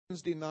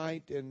Wednesday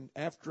night, and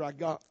after I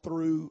got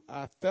through,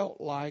 I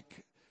felt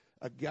like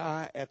a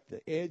guy at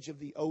the edge of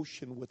the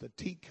ocean with a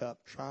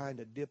teacup trying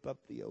to dip up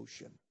the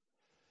ocean.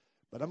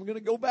 But I'm going to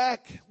go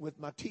back with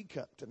my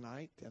teacup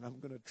tonight, and I'm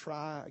going to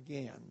try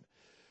again.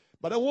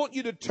 But I want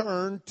you to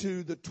turn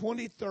to the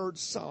 23rd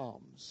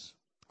Psalms.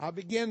 I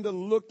began to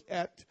look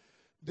at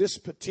this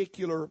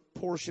particular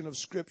portion of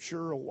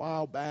Scripture a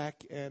while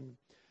back, and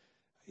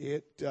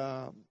it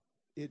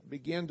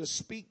began to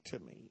speak to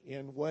me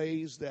in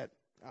ways that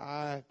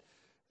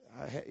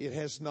it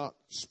has not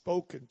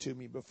spoken to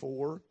me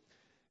before.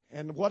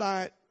 And what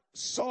I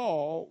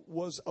saw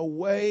was a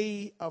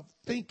way of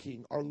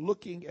thinking or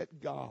looking at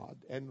God.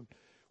 And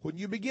when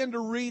you begin to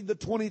read the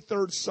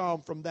 23rd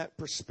Psalm from that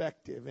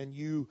perspective, and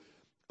you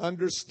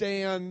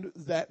understand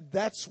that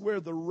that's where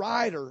the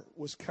writer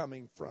was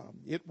coming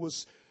from, it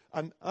was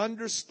an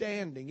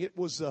understanding, it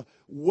was a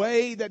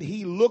way that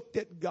he looked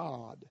at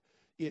God.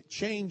 It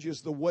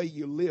changes the way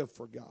you live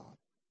for God.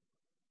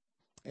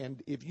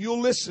 And if you'll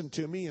listen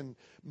to me and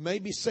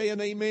maybe say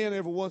an amen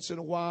every once in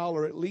a while,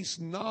 or at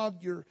least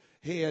nod your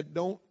head,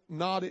 don't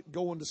nod it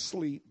going to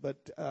sleep,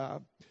 but I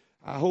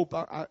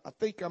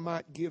think I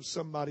might give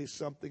somebody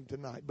something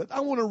tonight. But I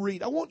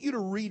want you to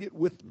read it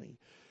with me.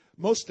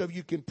 Most of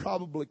you can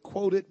probably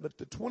quote it, but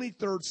the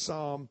 23rd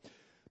Psalm,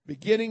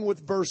 beginning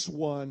with verse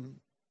 1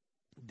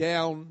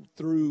 down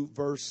through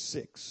verse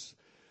 6.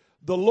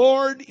 The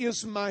Lord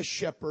is my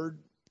shepherd,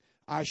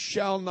 I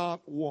shall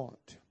not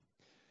want.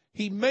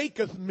 He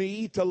maketh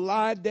me to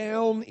lie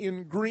down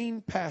in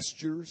green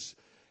pastures.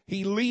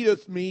 He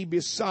leadeth me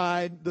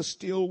beside the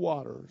still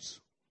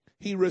waters.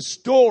 He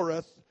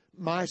restoreth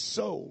my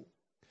soul.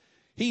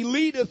 He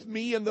leadeth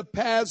me in the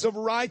paths of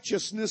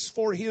righteousness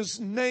for his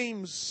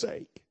name's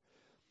sake.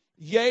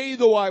 Yea,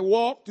 though I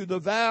walk through the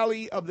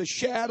valley of the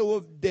shadow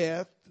of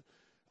death,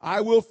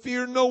 I will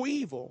fear no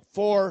evil,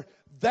 for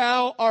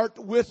thou art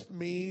with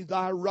me,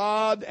 thy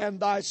rod and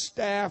thy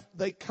staff,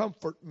 they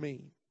comfort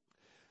me.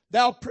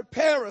 Thou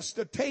preparest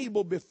a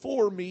table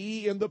before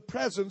me in the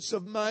presence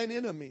of mine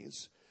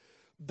enemies.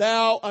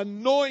 Thou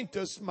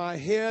anointest my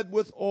head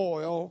with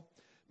oil,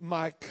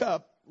 my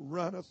cup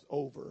runneth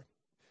over.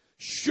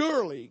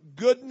 Surely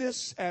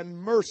goodness and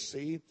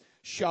mercy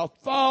shall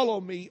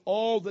follow me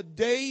all the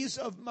days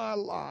of my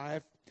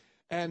life,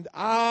 and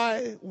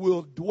I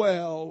will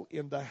dwell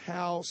in the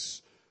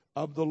house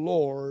of the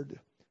Lord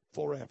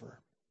forever.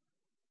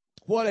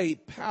 What a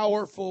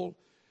powerful,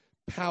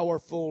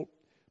 powerful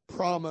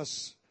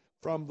promise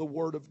from the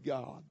Word of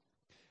God.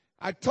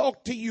 I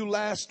talked to you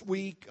last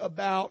week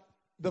about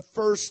the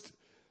first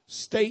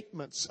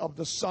statements of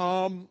the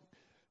Psalm,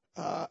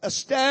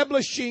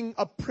 establishing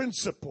a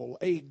principle,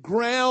 a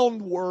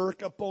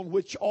groundwork upon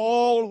which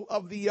all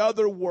of the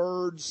other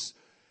words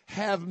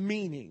have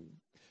meaning.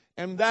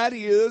 And that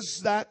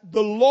is that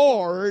the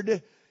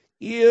Lord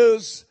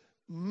is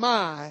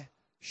my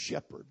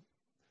shepherd.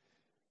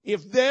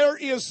 If there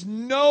is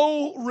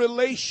no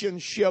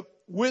relationship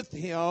with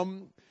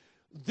Him,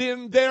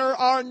 then there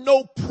are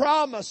no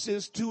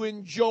promises to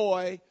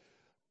enjoy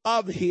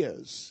of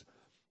His.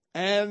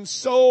 And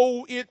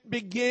so it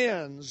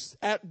begins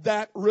at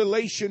that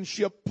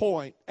relationship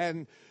point.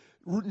 And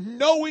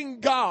knowing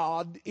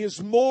God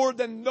is more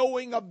than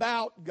knowing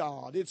about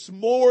God. It's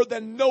more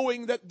than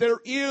knowing that there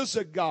is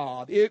a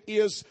God. It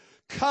is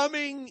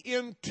coming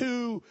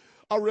into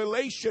a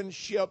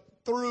relationship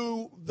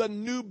through the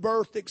new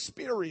birth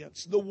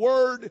experience. The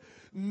word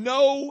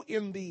know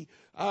in the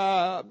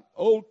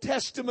Old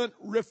Testament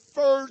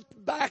referred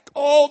back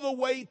all the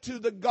way to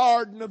the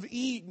Garden of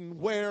Eden,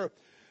 where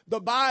the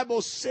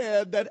Bible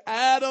said that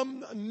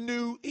Adam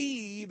knew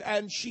Eve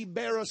and she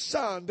bare a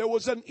son. There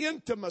was an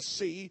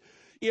intimacy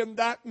in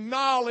that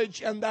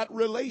knowledge and that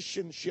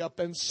relationship.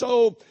 And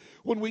so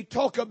when we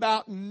talk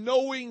about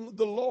knowing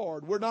the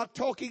Lord, we're not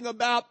talking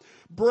about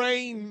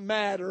brain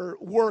matter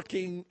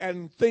working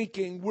and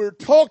thinking. We're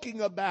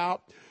talking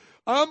about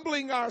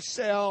humbling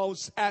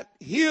ourselves at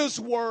His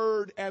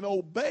Word and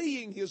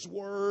obeying His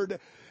Word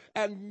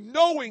and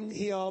knowing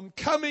Him,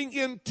 coming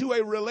into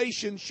a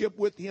relationship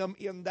with Him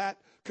in that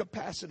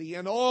capacity.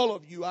 And all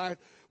of you, I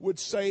would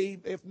say,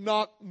 if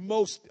not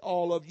most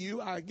all of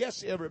you, I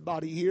guess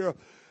everybody here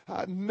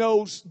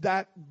knows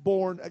that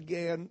born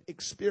again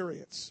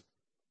experience.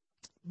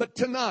 But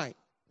tonight,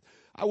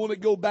 I want to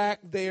go back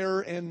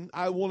there and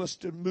I want us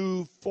to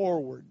move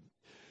forward.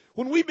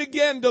 When we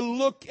began to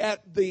look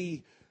at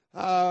the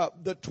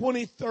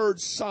 23rd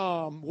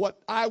Psalm, what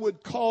I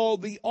would call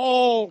the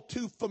all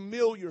too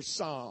familiar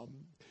Psalm,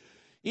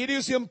 it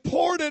is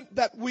important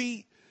that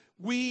we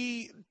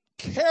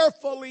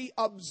carefully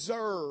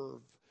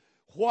observe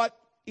what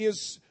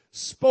is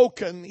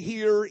spoken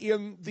here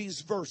in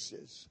these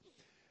verses.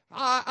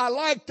 I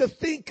like to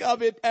think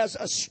of it as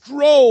a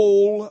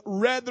stroll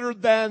rather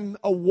than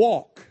a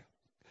walk.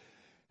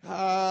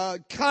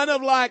 Kind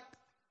of like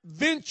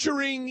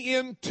venturing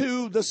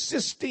into the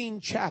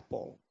Sistine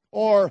Chapel,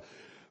 or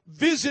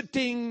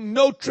visiting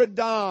Notre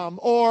Dame,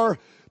 or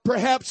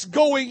perhaps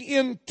going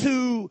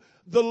into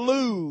the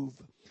Louvre.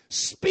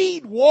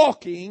 speed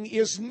walking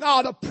is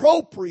not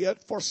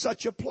appropriate for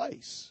such a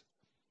place.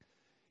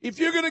 If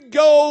you're going to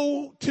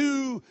go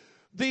to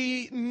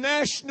the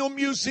National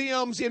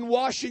Museums in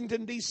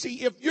Washington,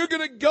 D.C., if you're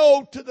going to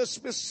go to the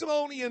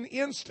Smithsonian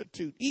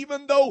Institute,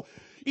 even though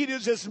it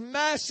is as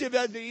massive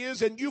as it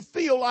is and you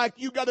feel like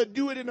you got to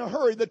do it in a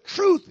hurry, the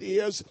truth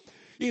is,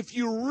 if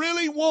you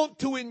really want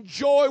to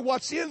enjoy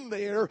what's in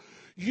there,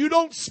 you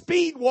don't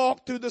speed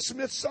walk through the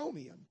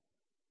Smithsonian.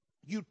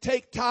 You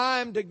take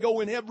time to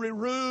go in every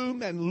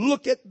room and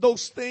look at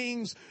those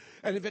things.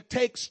 And if it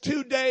takes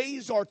 2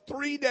 days or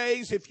 3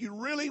 days, if you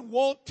really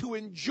want to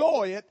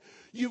enjoy it,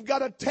 you've got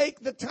to take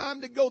the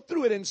time to go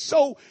through it. And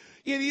so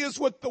it is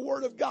with the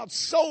Word of God.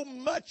 So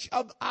much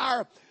of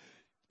our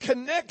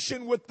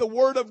connection with the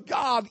Word of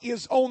God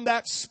is on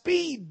that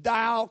speed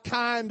dial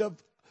kind of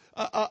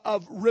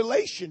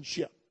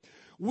relationship.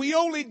 We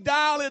only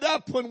dial it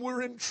up when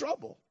we're in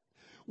trouble.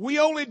 We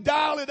only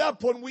dial it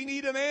up when we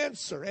need an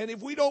answer. And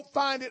if we don't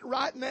find it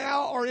right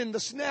now or in the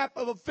snap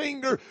of a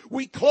finger,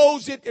 we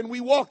close it and we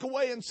walk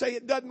away and say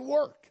it doesn't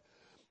work.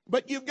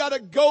 But you've got to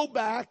go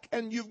back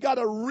and you've got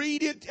to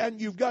read it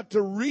and you've got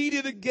to read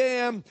it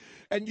again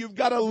and you've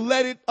got to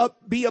let it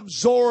be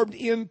absorbed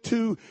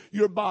into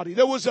your body.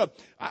 There was and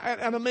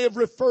I may have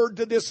referred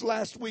to this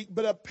last week,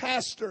 but a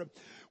pastor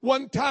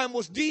one time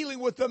was dealing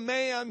with a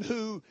man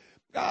who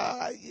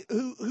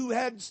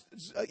had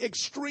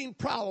extreme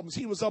problems.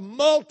 He was a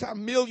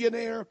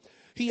multimillionaire.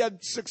 He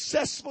had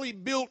successfully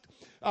built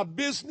a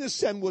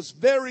business and was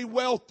very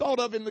well thought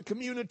of in the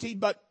community,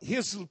 but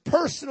his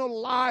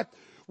personal life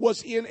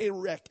was in a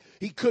wreck.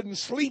 He couldn't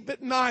sleep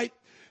at night.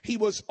 He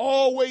was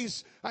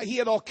always, he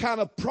had all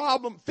kind of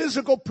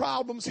physical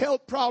problems,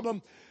 health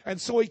problems. And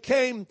so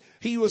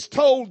he was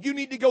told, you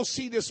need to go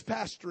see this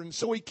pastor. And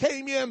so he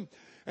came in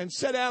and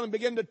sat down and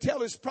began to tell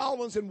his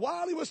problems. And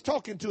while he was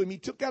talking to him, he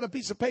took out a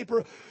piece of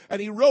paper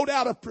and he wrote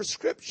out a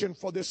prescription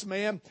for this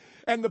man.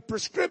 And the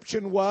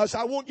prescription was,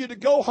 I want you to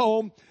go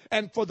home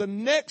and for the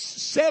next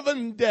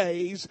 7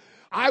 days,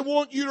 I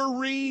want you to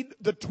read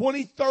the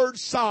 23rd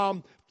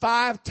Psalm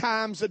 5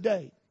 times a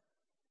day.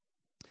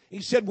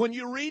 He said, when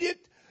you read it,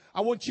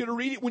 I want you to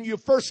read it when you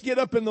first get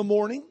up in the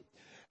morning.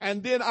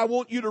 And then I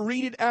want you to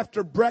read it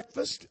after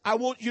breakfast. I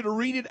want you to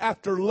read it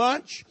after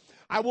lunch.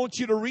 I want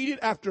you to read it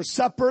after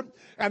supper,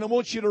 and I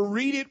want you to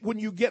read it when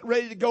you get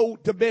ready to go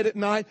to bed at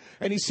night.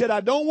 And he said,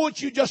 I don't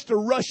want you just to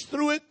rush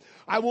through it.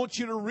 I want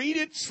you to read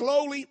it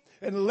slowly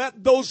and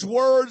let those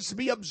words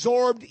be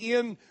absorbed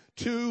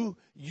into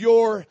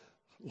your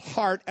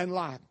heart and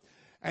life.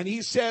 And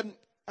he said,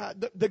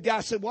 the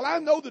guy said, well, I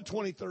know the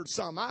 23rd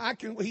Psalm.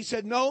 He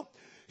said, no.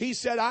 He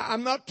said,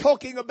 I'm not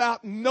talking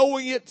about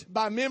knowing it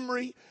by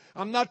memory.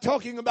 I'm not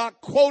talking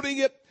about quoting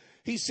it.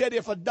 He said,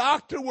 if a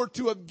doctor were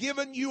to have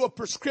given you a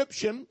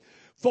prescription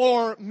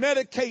for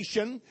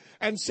medication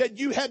and said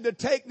you had to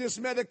take this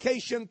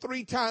medication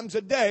 3 times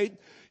a day,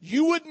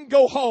 you wouldn't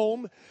go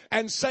home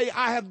and say,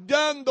 I have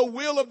done the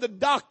will of the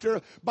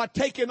doctor by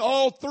taking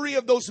all 3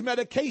 of those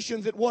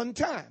medications at one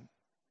time.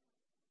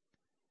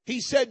 He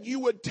said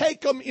you would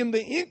take them in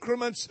the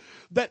increments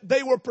that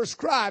they were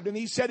prescribed. And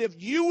he said, if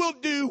you will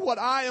do what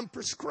I am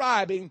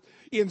prescribing,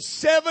 in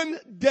 7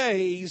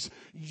 days,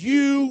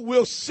 you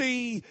will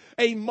see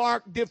a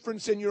marked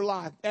difference in your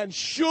life. And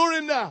sure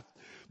enough,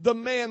 the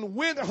man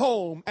went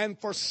home and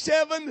for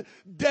 7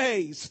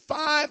 days,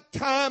 5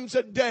 times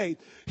a day,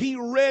 he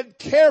read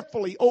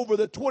carefully over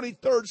the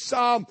 23rd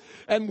Psalm.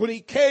 And when he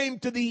came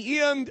to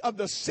the end of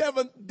the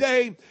 7th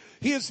day,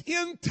 his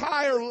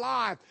entire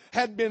life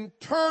had been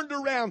turned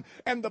around,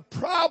 and the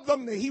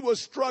problem that he was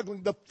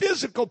struggling, the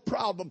physical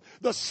problem,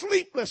 the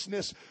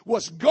sleeplessness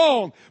was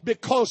gone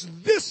because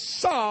this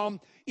psalm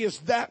is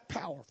that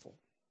powerful.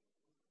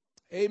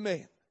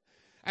 Amen.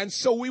 And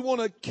so we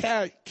want to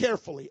carry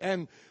carefully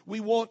and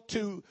we want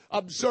to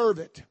observe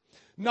it.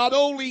 Not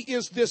only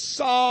is this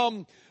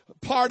psalm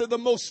part of the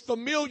most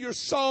familiar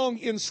song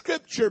in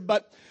Scripture,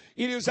 but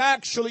it is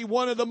actually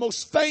one of the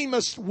most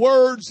famous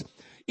words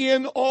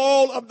in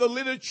all of the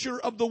literature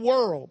of the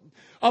world.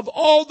 Of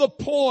all the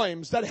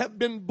poems that have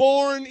been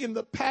born in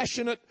the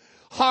passionate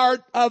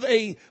heart of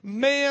a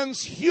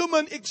man's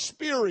human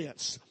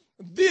experience,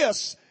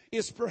 this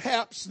is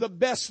perhaps the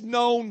best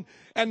known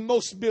and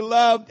most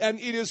beloved, and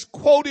it is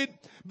quoted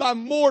by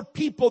more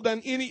people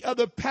than any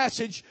other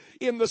passage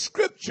in the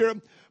Scripture.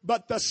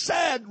 But the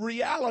sad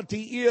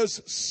reality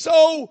is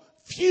so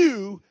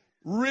few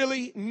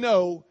really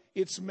know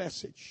its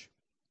message.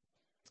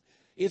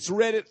 It's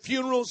read at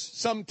funerals,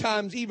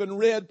 sometimes even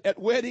read at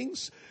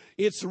weddings.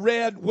 It's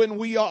read when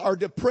we are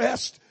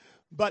depressed,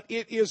 but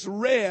it is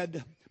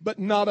read but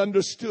not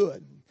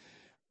understood.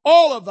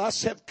 All of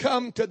us have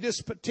come to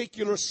this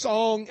particular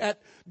song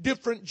at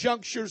different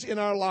junctures in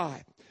our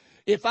life.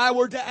 If I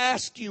were to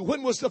ask you,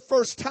 when was the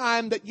first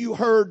time that you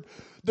heard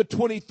the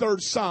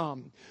 23rd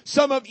Psalm.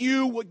 Some of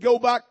you would go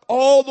back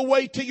all the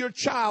way to your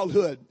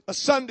childhood, a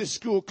Sunday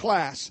school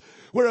class,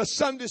 where a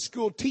Sunday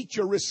school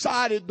teacher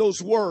recited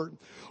those words.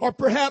 Or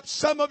perhaps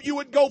some of you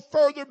would go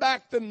further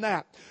back than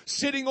that,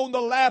 sitting on the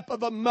lap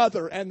of a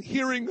mother and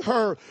hearing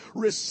her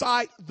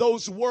recite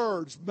those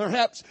words.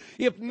 Perhaps,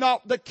 if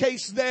not the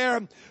case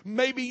there,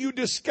 maybe you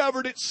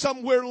discovered it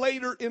somewhere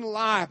later in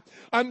life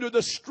under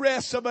the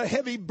stress of a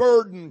heavy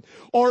burden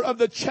or of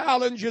the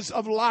challenges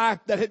of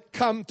life that had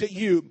come to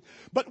you.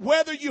 But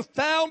whether you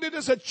found it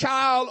as a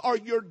child or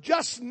you're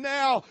just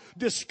now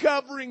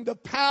discovering the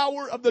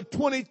power of the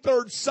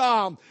 23rd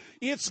Psalm,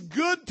 it's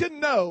good to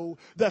know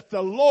that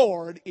the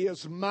Lord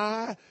is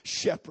my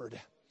shepherd.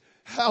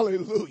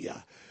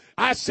 Hallelujah.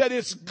 I said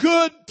it's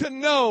good to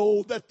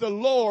know that the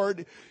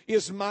Lord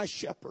is my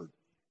shepherd.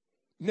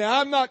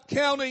 Now, I'm not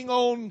counting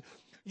on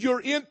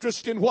your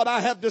interest in what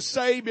I have to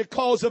say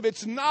because of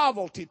its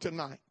novelty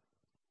tonight.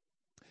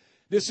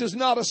 This is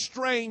not a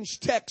strange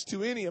text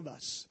to any of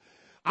us.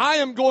 I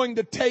am going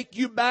to take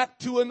you back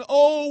to an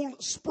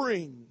old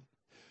spring,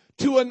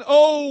 to an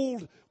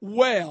old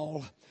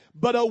well,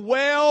 but a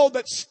well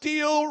that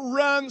still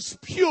runs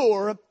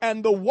pure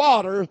and the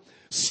water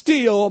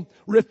still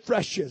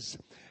refreshes.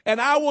 And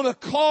I want to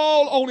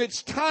call on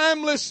its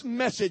timeless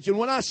message. And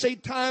when I say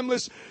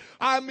timeless,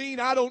 I mean,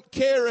 I don't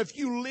care if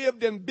you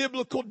lived in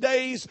biblical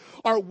days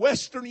or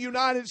Western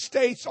United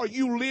States, or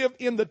you live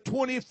in the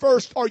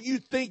 21st, or you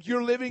think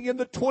you're living in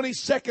the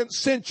 22nd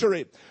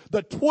century.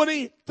 The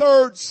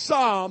 23rd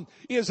Psalm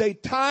is a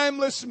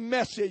timeless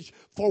message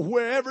for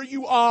wherever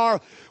you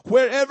are,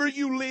 wherever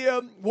you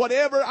live,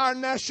 whatever our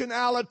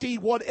nationality,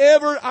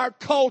 whatever our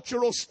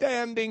cultural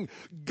standing.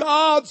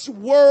 God's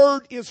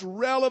Word is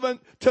relevant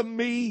to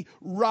me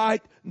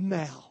right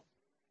now.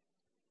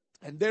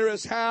 And there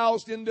is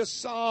housed in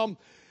this psalm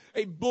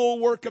a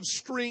bulwark of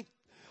strength,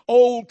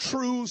 old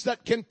truths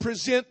that can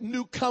present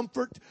new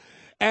comfort,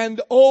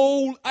 and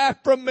old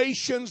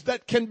affirmations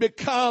that can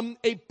become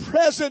a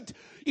present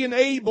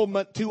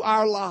enablement to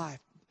our life.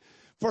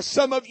 For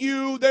some of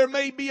you, there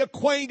may be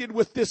acquainted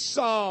with this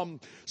psalm,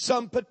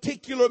 some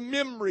particular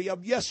memory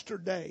of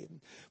yesterday.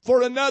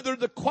 For another,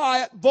 the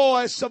quiet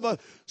voice of a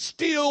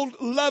stilled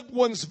loved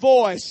one's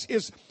voice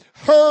is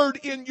heard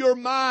in your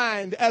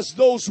mind as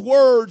those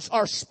words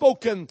are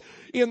spoken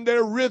in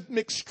their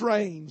rhythmic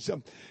strains.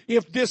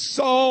 If this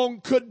song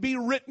could be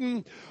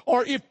written,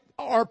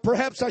 or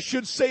perhaps I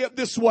should say it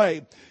this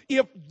way,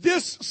 if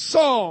this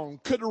song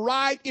could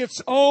write its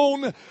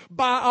own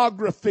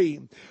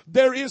biography,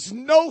 there is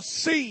no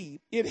sea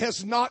it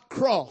has not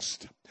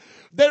crossed.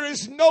 There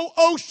is no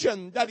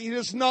ocean that it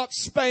has not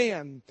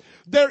spanned.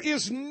 There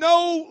is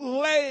no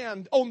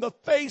land on the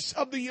face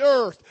of the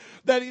earth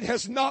that it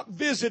has not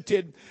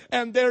visited.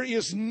 And there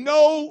is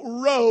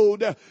no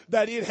road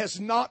that it has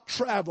not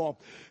traveled.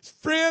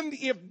 Friend,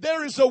 if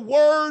there is a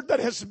word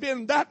that has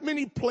been that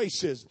many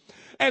places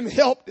and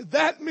helped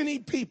that many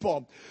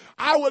people,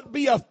 I would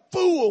be a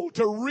fool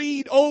to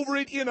read over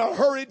it in a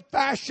hurried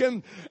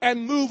fashion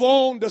and move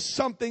on to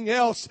something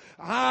else.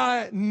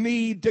 I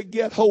need to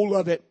get hold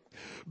of it.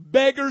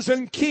 Beggars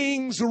and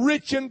kings,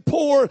 rich and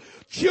poor,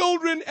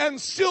 children and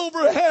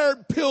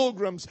silver-haired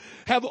pilgrims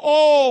have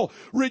all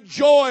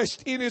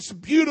rejoiced in its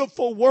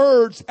beautiful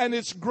words and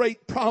its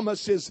great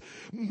promises.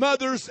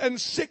 Mothers and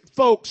sick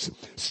folks,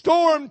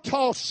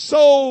 storm-tossed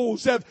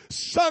souls have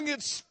sung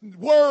its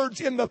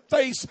words in the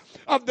face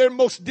of their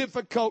most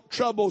difficult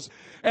troubles.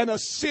 And a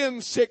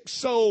sin-sick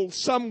soul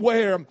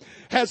somewhere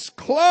has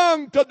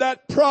clung to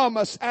that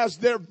promise as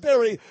their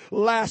very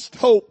last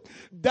hope.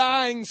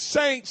 Dying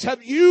saints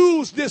have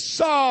used this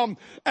psalm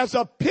as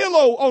a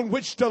pillow on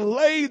which to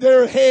lay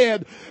their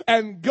head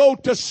and go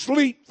to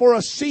sleep for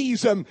a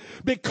season,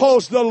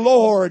 because the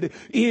Lord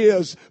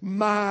is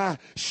my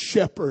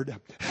shepherd.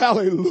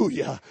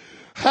 Hallelujah.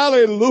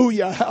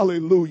 Hallelujah.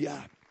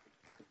 Hallelujah.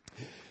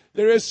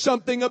 There is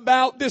something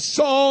about this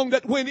song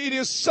that when it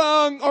is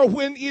sung or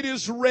when it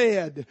is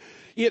read,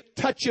 it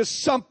touches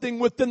something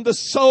within the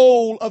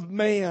soul of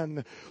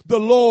man.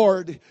 The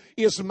Lord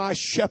is my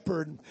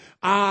shepherd.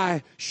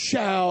 I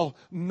shall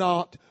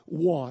not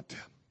want.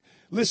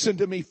 Listen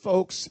to me,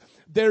 folks.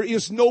 There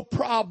is no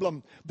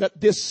problem that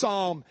this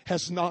psalm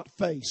has not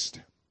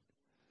faced.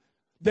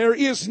 There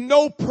is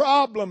no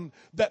problem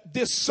that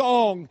this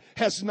song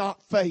has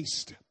not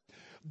faced.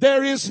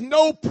 There is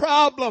no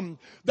problem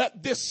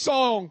that this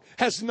song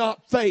has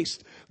not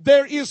faced.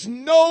 There is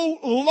no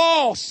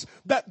loss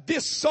that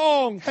this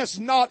song has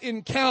not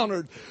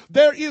encountered.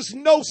 There is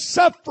no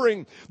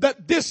suffering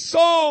that this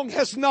song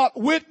has not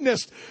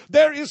witnessed.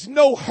 There is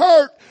no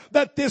hurt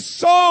that this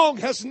song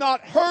has not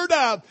heard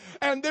of.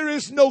 And there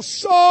is no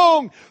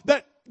song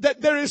that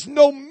that there is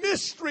no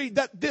mystery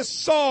that this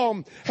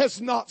psalm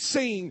has not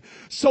seen.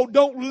 So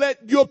don't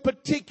let your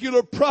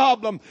particular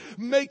problem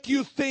make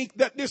you think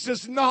that this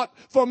is not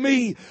for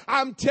me.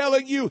 I'm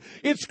telling you,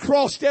 it's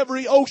crossed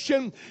every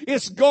ocean.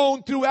 It's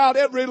gone throughout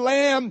every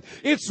land.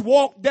 It's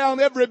walked down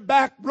every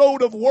back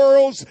road of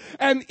worlds.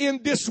 And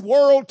in this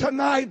world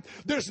tonight,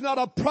 there's not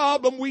a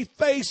problem we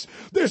face.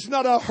 There's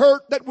not a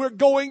hurt that we're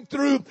going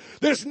through.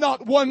 There's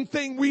not one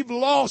thing we've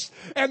lost.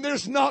 And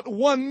there's not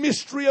one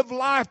mystery of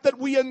life that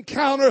we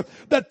encounter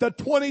that the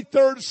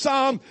 23rd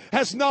Psalm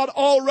has not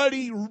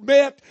already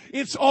met.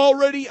 It's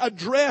already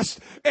addressed,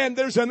 and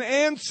there's an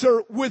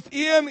answer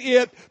within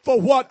it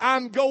for what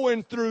I'm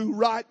going through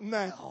right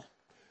now.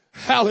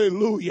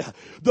 Hallelujah.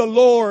 The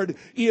Lord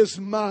is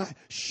my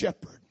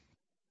shepherd.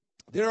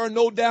 There are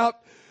no doubt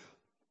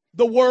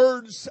the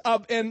words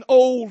of an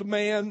old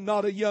man,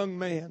 not a young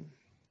man.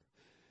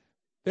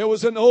 There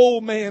was an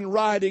old man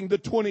writing the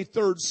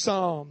 23rd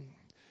Psalm.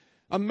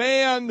 A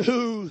man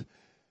who,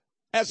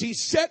 as he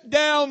sat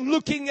down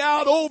looking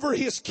out over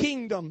his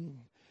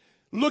kingdom,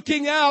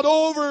 looking out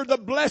over the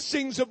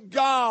blessings of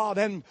God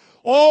and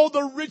all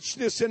the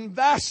richness and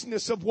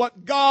vastness of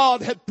what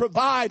God had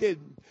provided,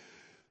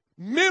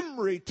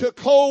 memory took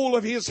hold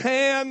of his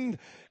hand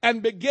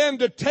and began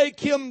to take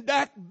him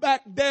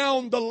back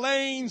down the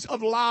lanes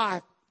of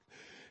life.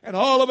 And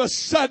all of a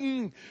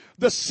sudden,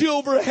 the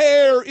silver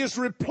hair is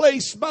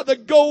replaced by the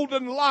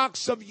golden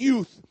locks of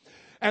youth.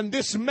 And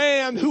this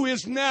man who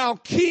is now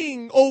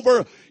king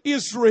over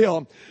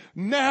Israel,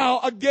 now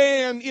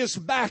again is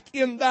back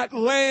in that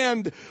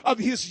land of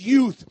his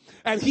youth.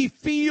 And he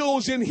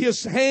feels in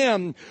his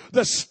hand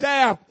the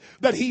staff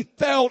that he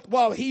felt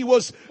while he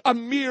was a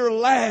mere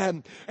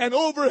lad. And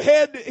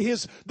overhead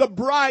is the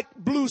bright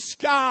blue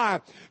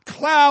sky,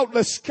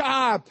 cloudless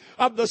sky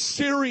of the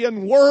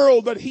Syrian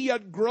world that he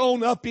had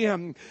grown up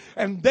in.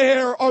 And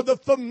there are the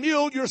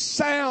familiar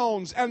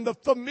sounds and the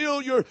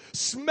familiar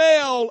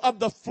smell of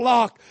the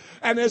flock.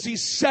 And as he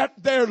sat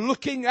there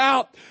looking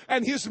out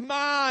and his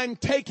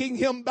mind taking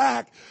him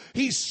back,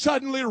 he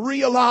suddenly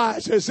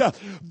realizes,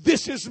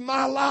 this is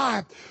my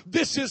life.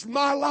 This is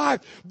my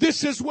life.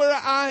 This is where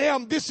I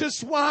am. This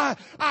is why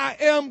I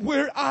am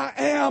where I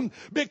am,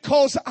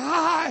 because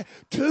I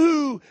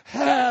too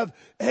have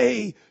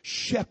a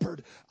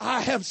shepherd.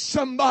 I have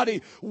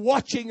somebody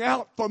watching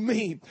out for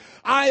me.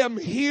 I am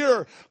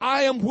here.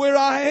 I am where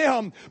I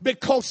am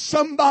because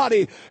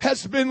somebody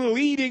has been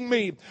leading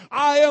me.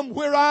 I am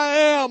where I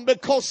am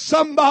because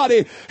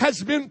somebody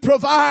has been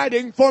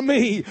providing for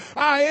me.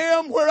 I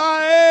am where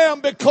I am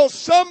because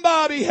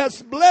somebody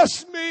has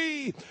blessed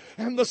me.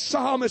 And the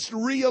psalmist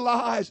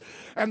realized,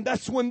 and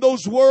that's when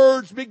those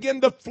words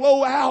begin to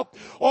flow out,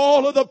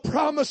 all of the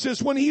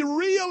promises. When he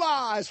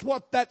realized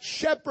what that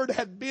shepherd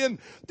had been,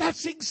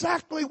 that's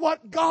exactly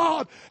what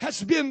God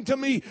has been to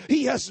me.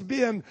 He has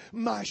been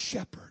my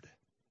shepherd.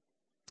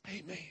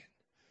 Amen.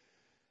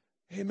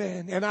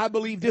 Amen. And I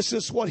believe this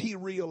is what he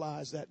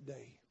realized that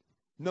day.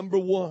 Number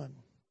one,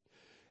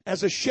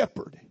 as a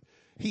shepherd,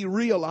 he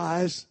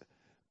realized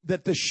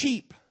that the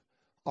sheep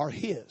are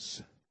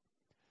his.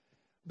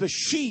 The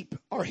sheep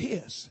are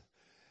his.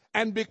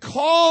 And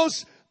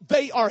because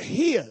they are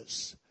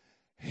his,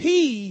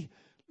 he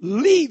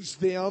leads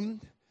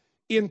them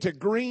into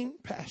green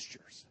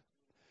pastures.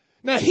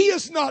 Now, he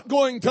is not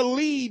going to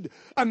lead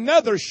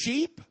another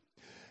sheep.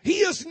 He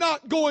is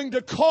not going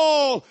to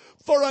call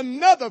for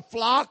another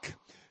flock.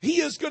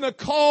 He is going to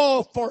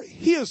call for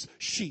his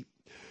sheep.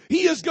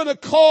 He is going to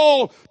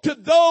call to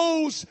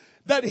those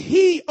that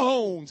he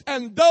owns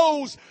and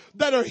those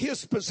that are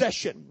his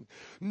possession.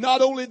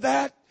 Not only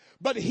that,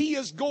 but he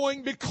is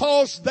going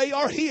because they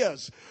are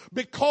his,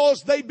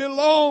 because they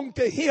belong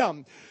to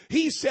him.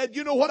 He said,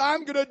 you know what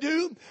I'm going to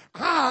do?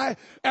 I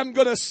am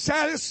going to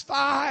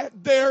satisfy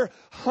their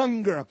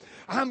hunger.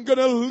 I'm going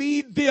to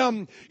lead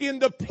them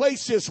into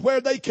places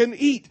where they can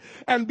eat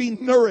and be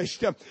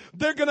nourished.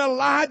 They're going to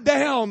lie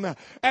down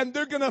and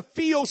they're going to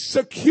feel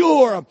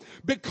secure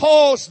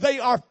because they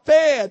are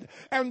fed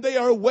and they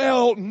are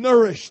well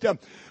nourished.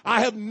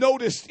 I have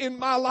noticed in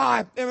my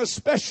life, and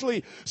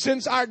especially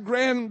since our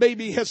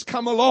grandbaby has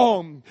come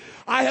along,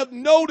 I have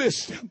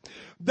noticed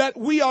that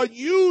we are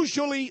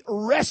usually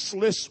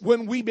restless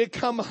when we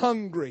become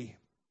hungry.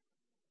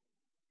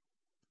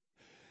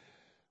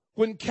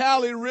 When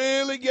Callie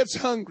really gets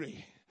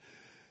hungry,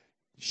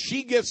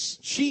 she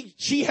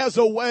has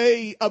a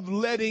way of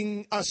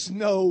letting us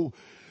know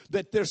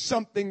that there's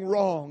something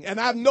wrong. And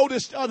I've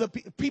noticed other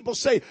people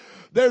say,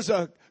 there's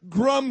a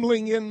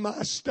grumbling in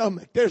my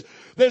stomach.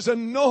 There's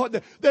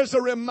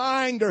a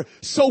reminder.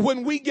 So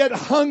when we get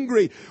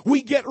hungry,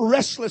 we get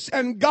restless.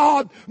 And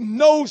God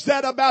knows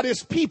that about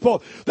his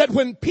people, that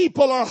when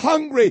people are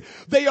hungry,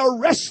 they are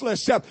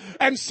restless.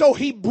 And so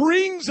he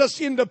brings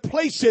us into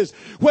places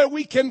where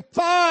we can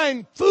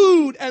find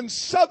food and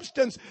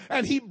substance.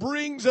 And he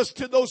brings us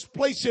to those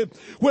places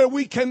where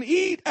we can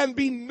eat and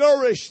be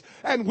nourished,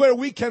 and where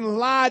we can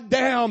lie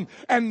down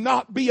and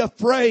not be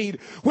afraid,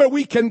 where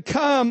we can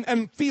come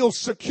and feel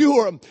secure.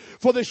 secure.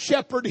 For the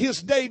shepherd,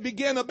 his day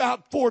began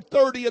about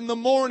 4:30 in the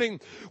morning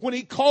when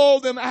he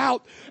called them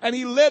out and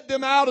he led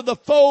them out of the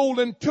fold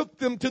and took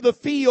them to the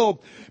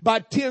field. By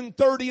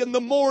 10:30 in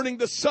the morning,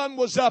 the sun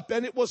was up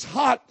and it was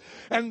hot.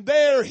 And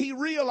there he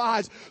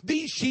realized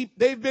these sheep,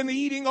 they've been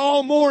eating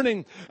all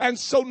morning. And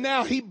so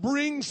now he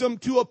brings them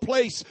to a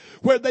place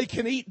where they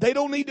can eat. They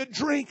don't need to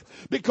drink,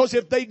 because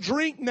if they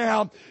drink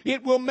now,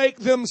 it will make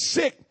them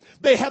sick.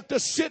 They have to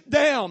sit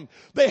down.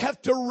 They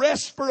have to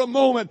rest for a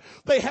moment.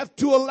 They have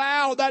to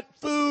allow that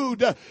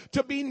food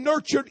to be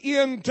nurtured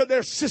into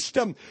their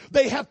system.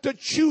 They have to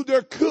chew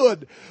their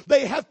cud.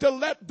 They have to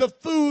let the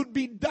food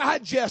be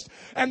digested.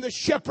 And the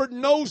shepherd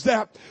knows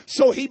that.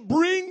 So he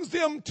brings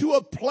them to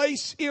a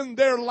place in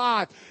their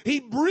life. He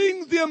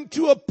brings them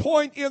to a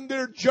point in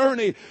their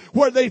journey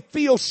where they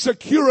feel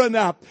secure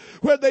enough,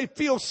 where they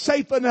feel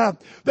safe enough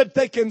that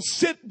they can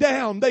sit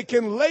down, they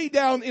can lay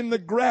down in the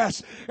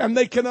grass, and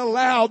they can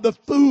allow the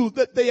food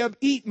that they have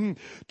eaten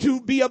to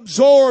be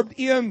absorbed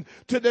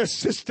into their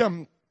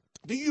system.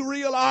 Do you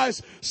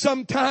realize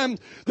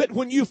sometimes that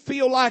when you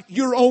feel like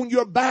you're on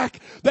your back,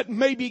 that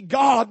maybe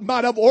God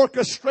might have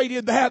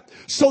orchestrated that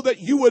so that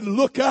you would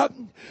look up?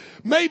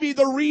 Maybe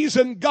the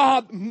reason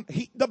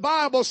the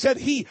Bible said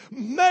He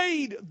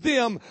made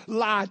them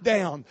lie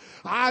down.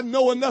 I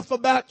know enough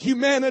about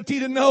humanity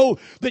to know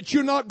that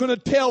you're not going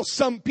to tell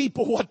some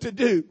people what to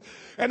do.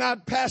 And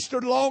I've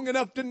pastored long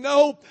enough to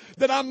know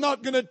that I'm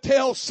not going to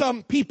tell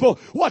some people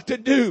what to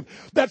do.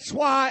 That's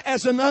why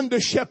as an under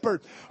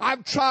shepherd,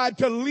 I've tried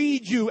to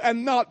lead you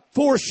and not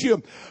force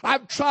you.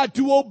 I've tried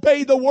to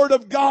obey the Word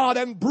of God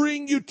and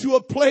bring you to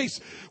a place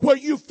where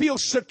you feel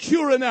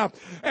secure enough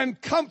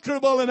and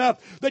comfortable enough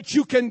that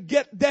you can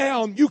get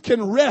down, you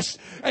can rest,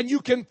 and you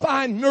can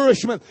find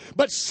nourishment.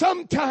 But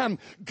sometimes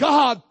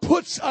God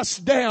puts us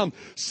down.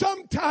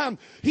 Sometimes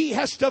He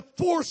has to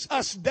force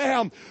us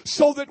down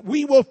so that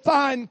we will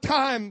find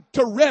time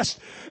to rest,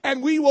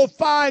 and we will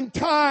find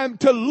time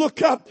to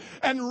look up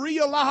and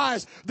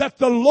realize that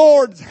the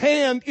Lord's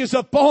hand is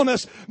upon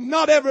us.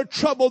 Not every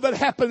trouble that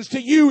happens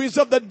to you is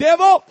of the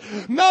devil.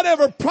 Not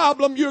every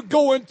problem you're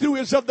going through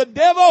is of the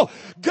devil.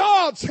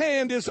 God's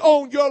hand is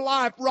on your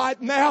life right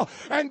now,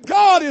 and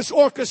God is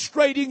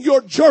orchestrating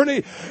your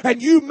journey.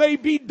 And you may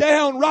be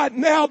down right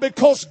now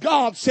because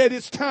God said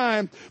it's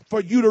time for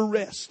you to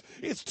rest.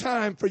 It's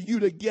time for you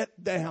to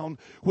get down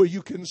where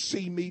you can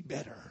see me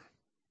better.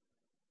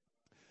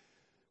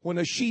 When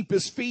a sheep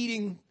is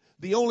feeding,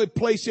 the only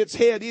place its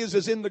head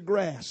is in the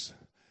grass.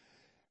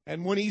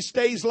 And when he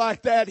stays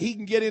like that, he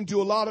can get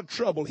into a lot of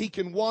trouble. He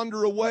can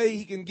wander away.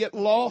 He can get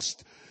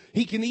lost.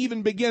 He can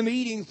even begin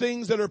eating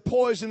things that are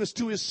poisonous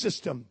to his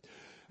system.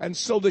 And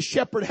so the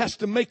shepherd has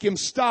to make him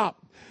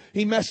stop.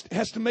 He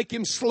has to make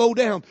him slow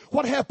down.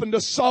 What happened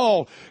to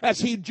Saul as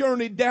he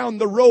journeyed down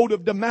the road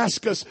of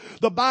Damascus?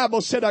 The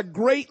Bible said a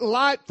great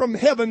light from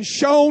heaven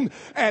shone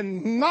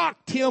and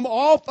knocked him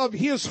off of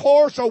his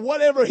horse or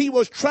whatever he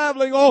was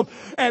traveling on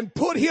and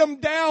put him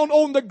down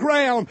on the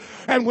ground.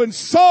 And when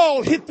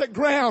Saul hit the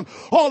ground,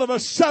 all of a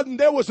sudden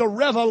there was a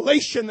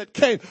revelation that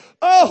came.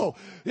 Oh,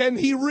 and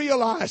he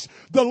realized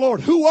the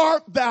Lord. Who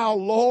art thou,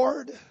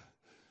 Lord?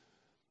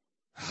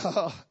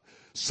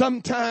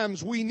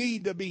 Sometimes we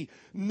need to be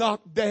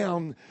knocked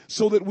down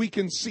so that we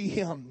can see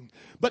Him.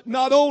 But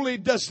not only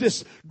does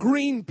this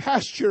green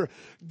pasture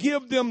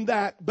give them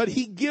that, but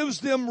He gives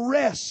them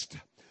rest.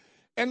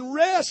 And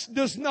rest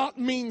does not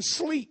mean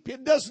sleep.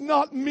 It does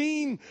not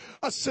mean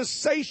a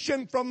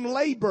cessation from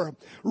labor.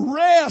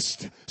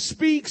 Rest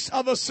speaks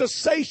of a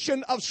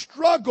cessation of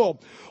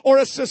struggle or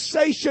a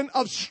cessation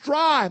of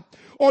strife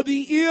or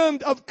the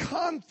end of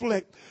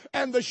conflict.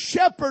 And the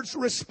shepherd's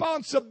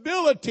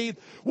responsibility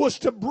was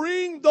to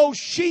bring those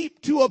sheep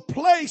to a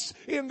place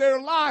in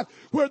their life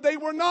where they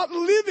were not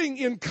living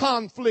in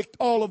conflict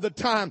all of the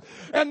time.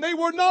 And they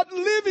were not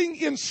living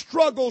in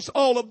struggles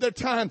all of the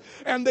time.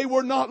 And they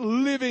were not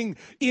living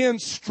in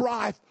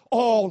strife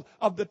all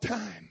of the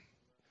time.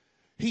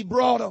 He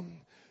brought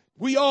them.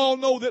 We all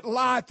know that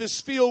life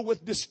is filled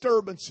with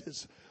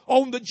disturbances.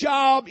 On the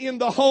job, in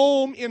the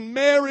home, in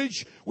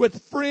marriage,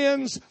 with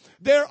friends.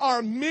 There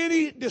are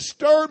many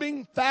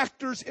disturbing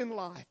factors in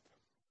life.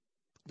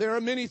 There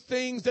are many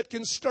things that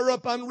can stir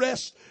up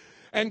unrest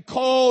and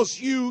cause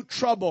you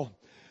trouble.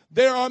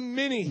 There are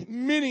many,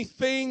 many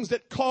things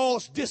that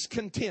cause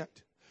discontent.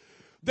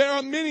 There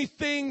are many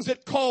things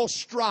that cause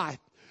strife.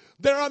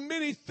 There are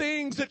many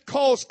things that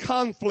cause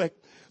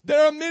conflict.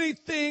 There are many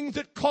things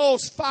that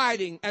cause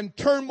fighting and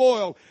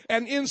turmoil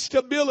and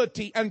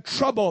instability and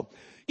trouble.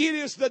 It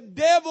is the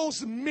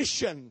devil's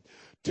mission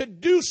to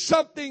do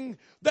something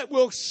that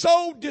will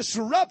so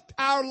disrupt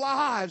our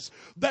lives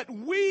that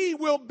we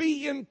will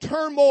be in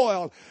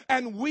turmoil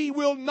and we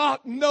will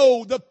not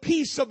know the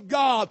peace of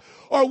God,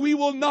 or we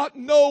will not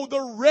know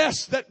the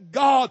rest that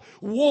God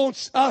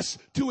wants us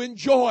to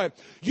enjoy.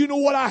 You know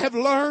what I have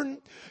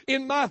learned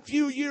in my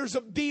few years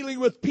of dealing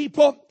with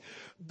people?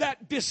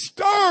 That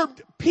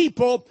disturbed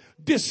people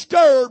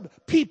disturb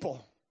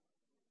people.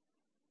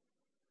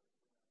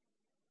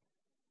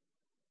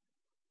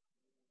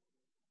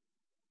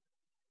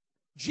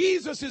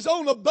 Jesus is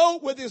on a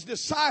boat with his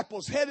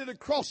disciples headed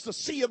across the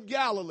Sea of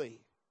Galilee.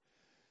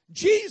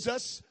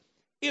 Jesus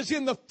is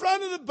in the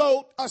front of the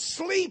boat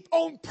asleep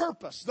on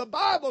purpose. The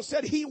Bible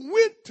said he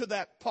went to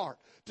that part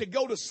to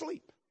go to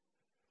sleep.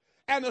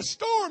 And a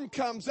storm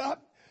comes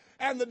up,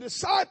 and the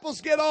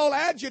disciples get all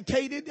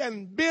agitated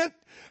and bent.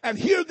 And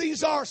here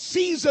these are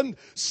seasoned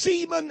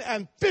seamen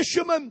and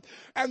fishermen,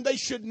 and they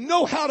should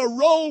know how to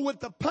roll with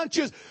the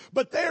punches,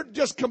 but they're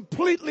just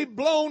completely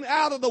blown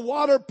out of the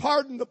water,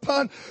 pardon the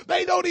pun.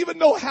 They don't even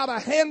know how to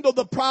handle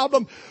the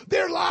problem.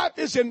 Their life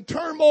is in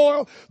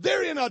turmoil.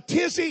 They're in a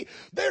tizzy.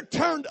 They're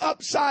turned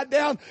upside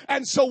down.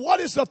 And so what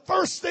is the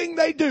first thing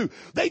they do?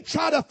 They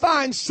try to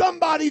find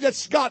somebody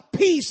that's got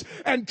peace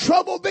and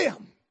trouble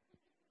them.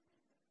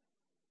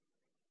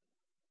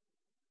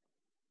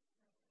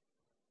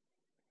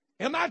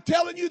 Am I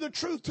telling you the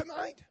truth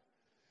tonight?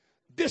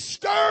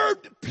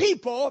 Disturbed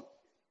people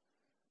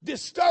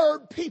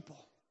disturb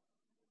people.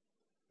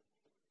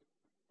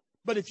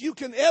 But if you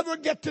can ever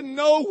get to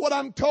know what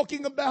I'm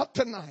talking about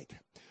tonight,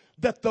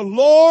 that the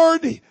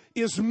Lord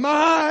is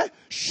my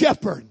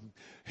shepherd.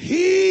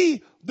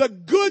 He, the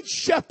good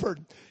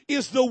shepherd,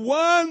 is the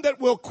one that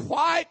will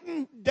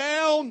quieten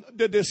down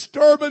the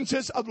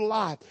disturbances of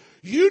life.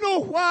 You know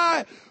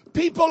why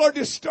people are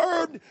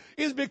disturbed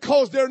is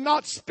because they're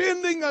not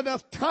spending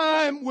enough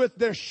time with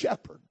their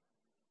shepherd.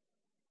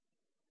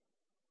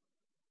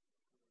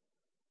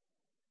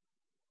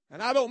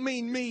 And I don't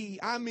mean me,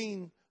 I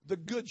mean the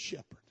good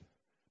shepherd.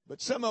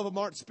 But some of them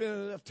aren't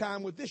spending enough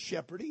time with this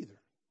shepherd either.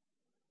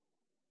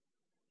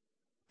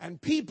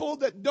 And people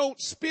that don't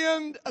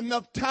spend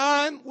enough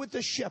time with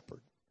the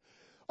shepherd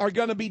are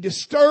going to be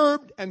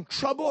disturbed and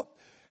troubled,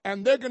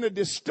 and they're going to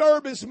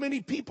disturb as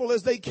many people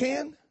as they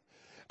can.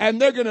 And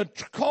they're going to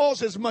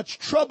cause as much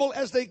trouble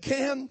as they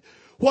can.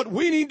 What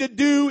we need to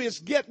do is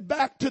get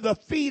back to the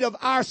feet of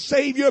our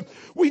Savior.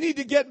 We need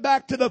to get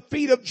back to the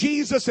feet of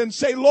Jesus and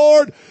say,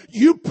 Lord,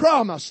 you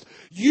promised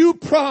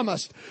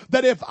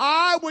that if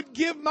I would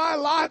give my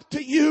life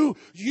to you,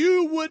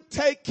 you would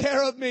take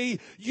care of me.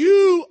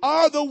 You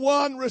are the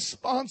one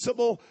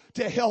responsible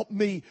to help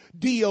me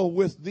deal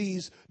with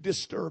these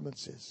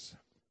disturbances.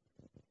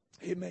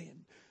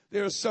 Amen.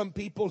 There are some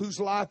people whose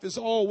life is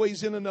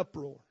always in an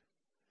uproar.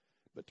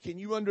 But can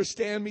you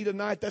understand me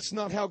tonight? That's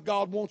not how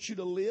God wants you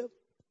to live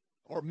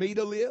or me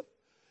to live.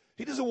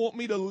 He doesn't want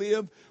me to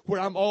live where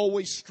I'm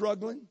always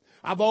struggling.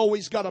 I've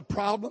always got a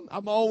problem.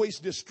 I'm always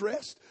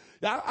distressed.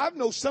 Now, I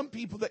know some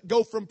people that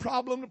go from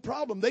problem to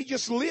problem. They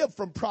just live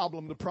from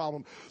problem to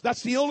problem.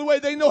 That's the only way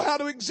they know how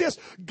to exist.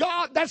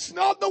 God, that's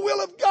not the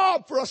will of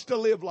God for us to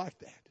live like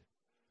that.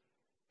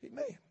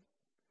 Amen.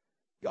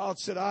 God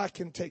said, I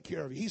can take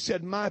care of you. He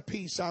said, my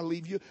peace I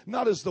leave you,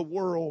 not as the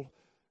world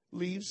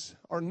leaves,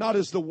 or not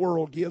as the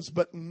world gives,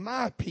 but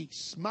my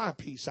peace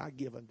I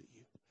give unto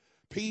you.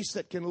 Peace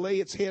that can lay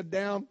its head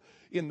down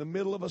in the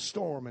middle of a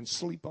storm and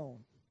sleep on.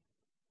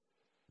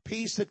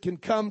 Peace that can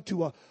come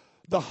to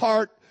the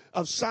heart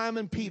of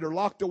Simon Peter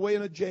locked away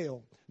in a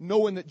jail,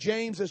 knowing that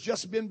James has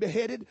just been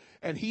beheaded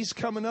and he's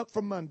coming up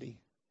for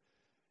Monday.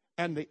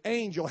 And the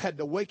angel had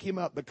to wake him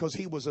up because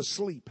he was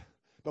asleep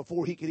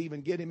before he could even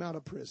get him out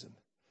of prison.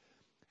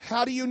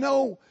 How do you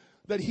know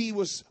that he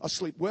was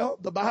asleep? Well,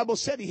 the Bible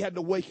said he had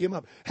to wake him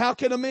up. How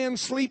can a man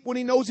sleep when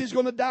he knows he's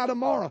going to die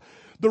tomorrow?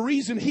 The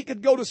reason he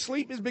could go to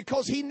sleep is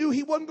because he knew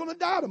he wasn't going to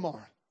die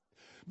tomorrow.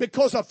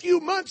 Because a few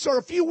months or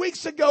a few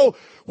weeks ago,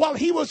 while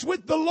he was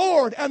with the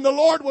Lord and the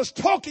Lord was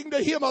talking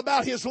to him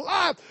about his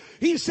life,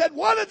 he said,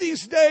 one of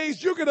these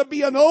days you're going to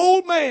be an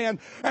old man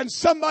and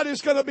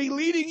somebody's going to be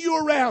leading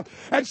you around.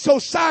 And so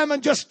Simon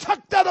just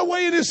tucked that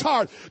away in his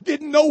heart.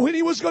 Didn't know when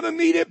he was going to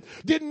need it.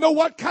 Didn't know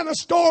what kind of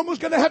storm was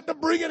going to have to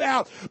bring it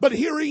out. But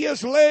here he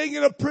is laying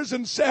in a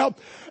prison cell.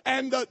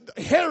 And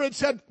Herod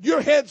said,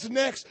 your head's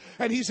next.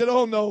 And he said,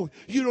 oh no,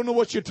 you don't know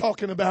what you're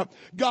talking about.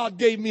 God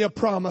gave me a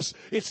promise.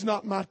 It's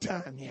not my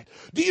time yet.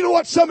 Do you know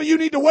what some of you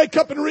need to wake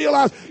up and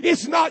realize?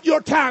 It's not your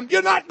time.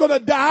 You're not going to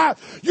die.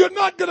 You're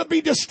not going to be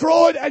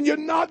destroyed, and you're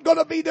not going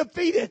to be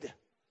defeated.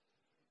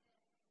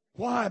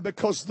 Why?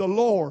 Because the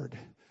Lord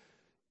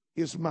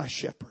is my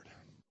shepherd.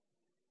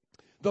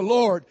 The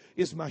Lord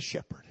is my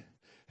shepherd.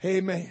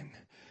 Amen.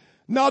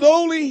 Not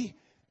only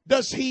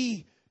does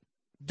he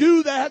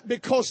do that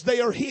because they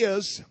are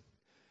his,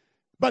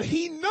 but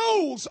he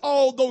knows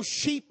all those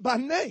sheep by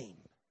name.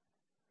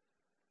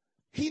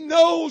 He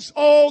knows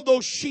all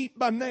those sheep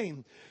by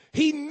name.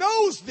 He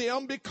knows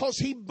them because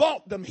he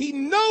bought them. He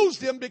knows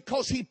them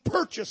because he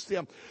purchased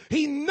them.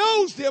 He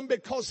knows them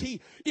because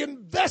he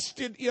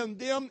invested in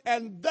them,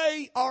 and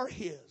they are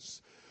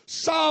his.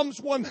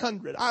 Psalms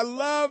 100. I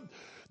love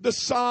the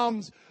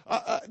Psalms,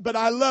 but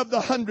I love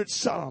the 100th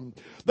Psalm.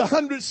 The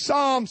 100th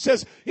Psalm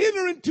says,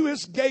 enter into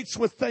his gates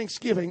with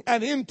thanksgiving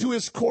and into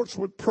his courts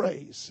with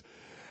praise.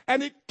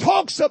 And it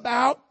talks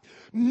about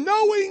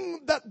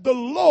knowing that the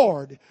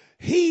Lord,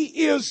 he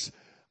is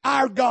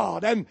our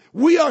God and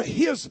we are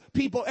his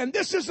people. And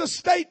this is a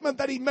statement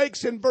that he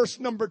makes in verse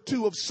number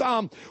 2 of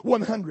Psalm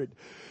 100.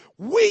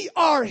 We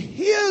are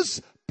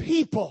his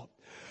people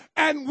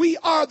and we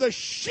are the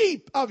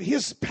sheep of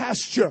His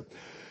pasture.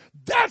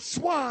 That's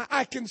why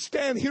I can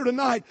stand here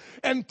tonight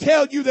and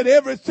tell you that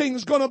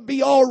everything's going to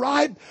be all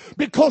right,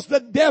 because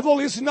the devil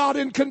is not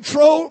in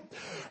control,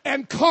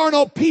 and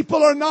carnal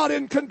people are not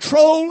in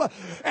control,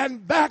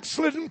 and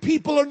backslidden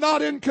people are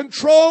not in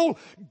control.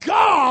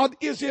 God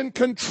is in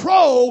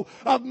control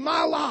of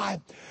my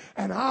life,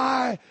 and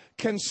I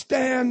can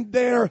stand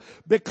there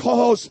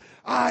because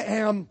I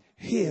am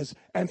His,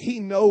 and He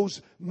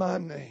knows my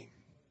name.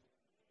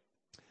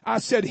 I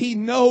said He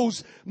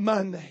knows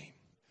my name.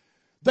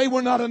 They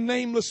were not a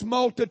nameless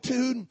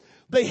multitude.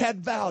 They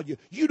had value.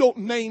 You don't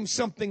name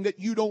something that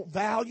you don't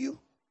value,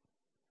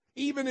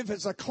 even if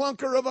it's a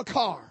clunker of a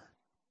car.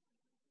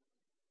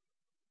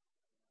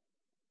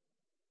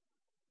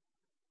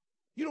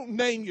 You don't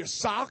name your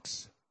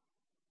socks.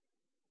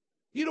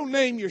 You don't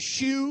name your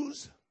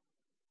shoes.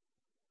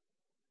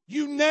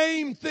 You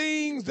name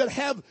things that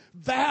have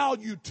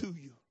value to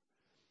you.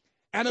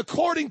 And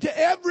according to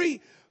every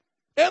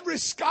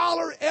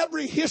scholar,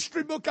 every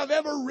history book I've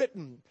ever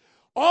written,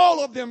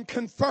 all of them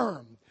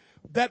confirm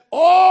that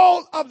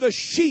all of the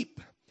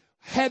sheep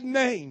had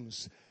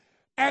names,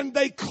 and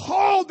they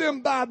called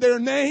them by their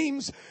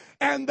names,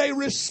 and they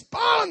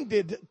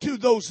responded to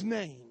those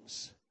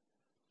names.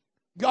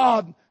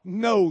 God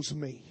knows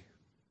me.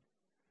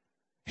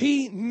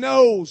 He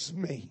knows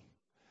me.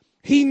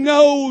 He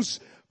knows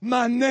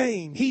my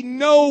name. He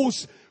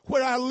knows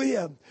where I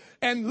live.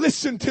 And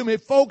listen to me,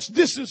 folks,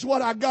 this is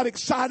what I got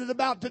excited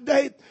about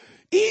today.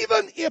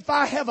 Even if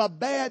I have a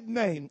bad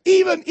name,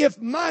 even if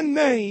my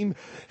name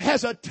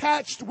has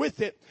attached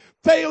with it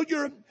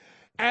failure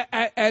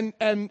and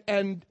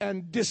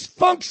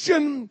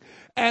dysfunction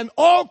and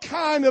all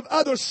kind of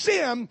other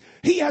sin,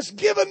 He has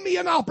given me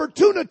an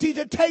opportunity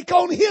to take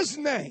on His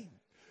name.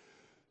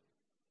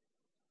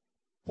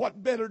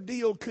 What better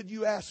deal could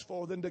you ask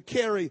for than to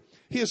carry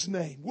His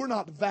name? We're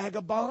not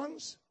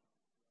vagabonds.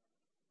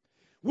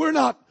 We're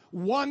not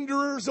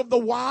wanderers of the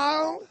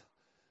wild.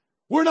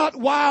 We're not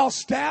wild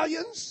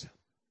stallions.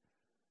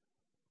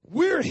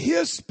 We're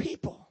His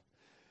people.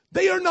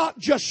 They are not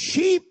just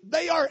sheep.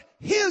 They are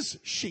His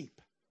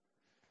sheep.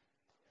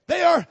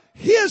 They are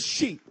His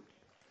sheep.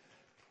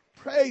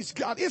 Praise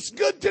God. It's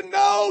good to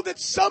know that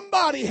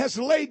somebody has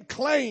laid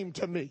claim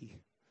to me.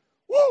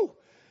 Woo!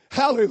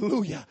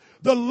 Hallelujah.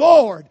 The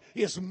Lord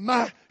is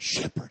my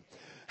shepherd.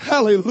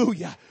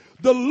 Hallelujah.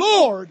 The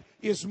Lord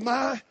is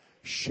my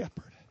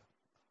shepherd.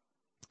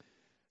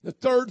 The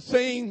third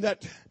thing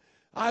that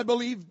I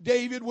believe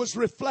David was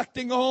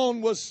reflecting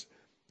on was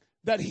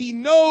that he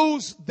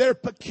knows their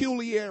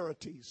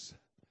peculiarities.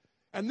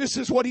 And this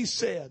is what he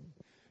said.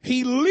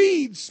 He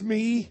leads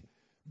me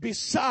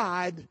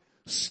beside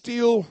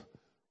still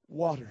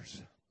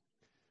waters.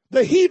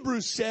 The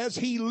Hebrew says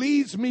He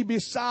leads me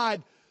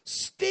beside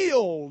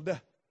stilled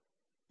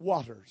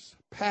waters.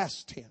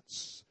 Past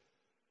tense.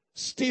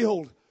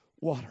 Stilled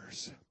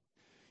waters.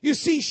 You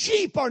see,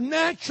 sheep are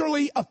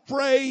naturally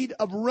afraid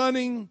of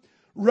running,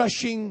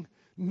 rushing,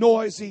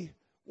 noisy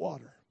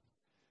water.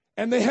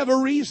 And they have a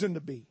reason to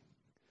be.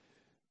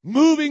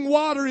 Moving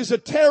water is a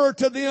terror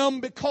to them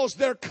because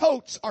their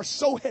coats are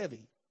so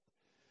heavy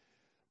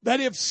that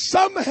if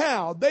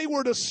somehow they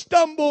were to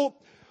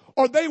stumble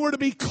or they were to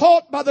be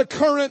caught by the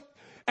current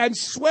and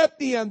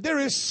swept in, there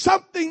is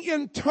something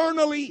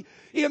internally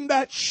in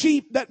that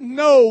sheep that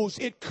knows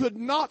it could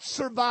not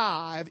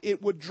survive,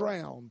 it would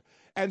drown.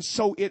 And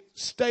so it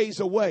stays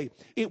away.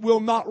 It will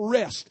not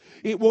rest.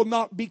 It will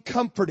not be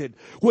comforted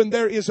when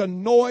there is a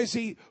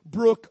noisy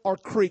brook or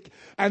creek.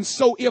 And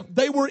so if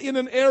they were in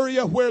an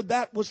area where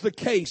that was the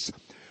case,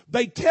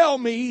 they tell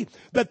me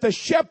that the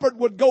shepherd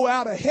would go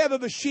out ahead of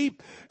the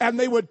sheep and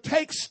they would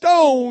take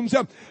stones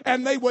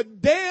and they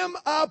would dam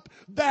up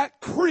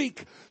that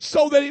creek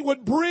so that it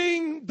would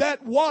bring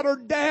that water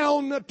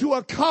down to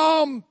a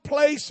calm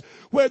place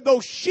where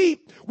those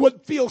sheep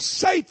would feel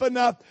safe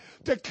enough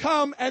to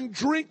come and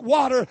drink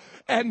water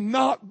and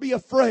not be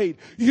afraid.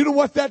 You know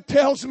what that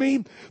tells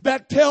me?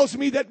 That tells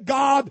me that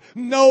God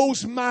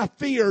knows my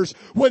fears.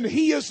 When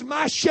He is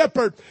my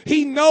shepherd,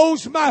 He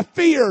knows my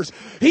fears.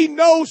 He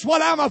knows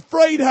what I'm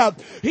afraid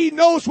of. He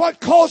knows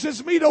what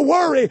causes me to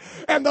worry.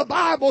 And the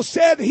Bible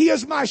said He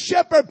is my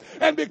shepherd.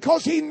 And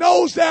because He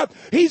knows that,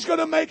 He's going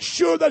to make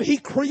sure that He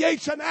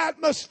creates an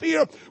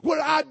atmosphere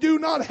where I do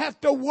not have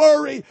to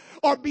worry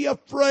or be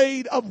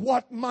afraid of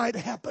what might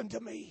happen to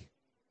me.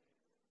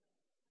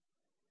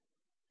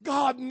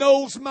 God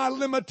knows my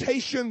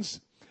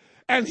limitations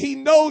and He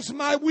knows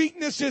my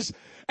weaknesses,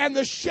 and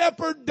the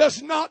shepherd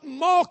does not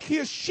mock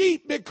his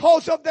sheep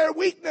because of their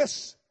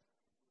weakness.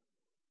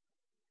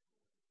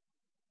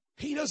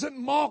 He doesn't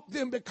mock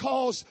them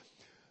because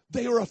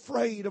they are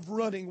afraid of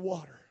running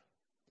water.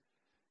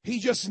 He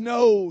just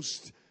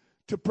knows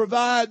to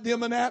provide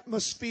them an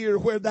atmosphere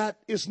where that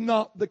is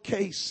not the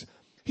case.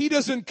 He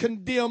doesn't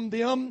condemn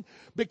them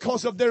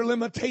because of their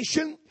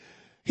limitation.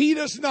 He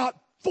does not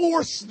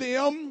force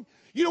them.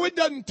 You know, it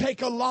doesn't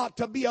take a lot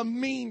to be a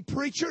mean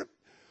preacher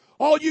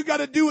All you got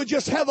to do is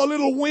just have a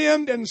little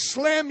wind and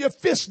slam your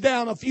fist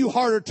down a few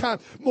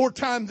more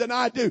times than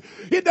I do.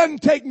 It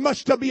doesn't take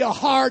much to be a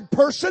hard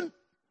person.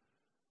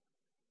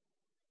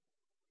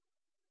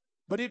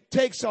 But it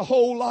takes a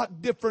whole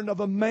lot different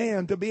of a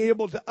man to be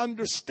able to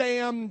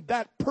understand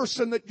that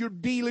person that you're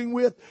dealing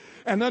with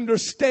and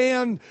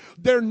understand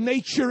their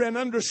nature and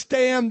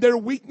understand their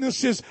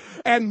weaknesses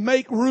and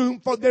make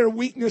room for their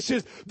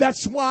weaknesses.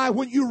 That's why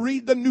when you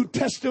read the New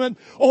Testament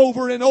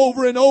over and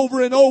over and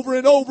over and over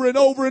and over and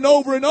over and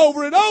over and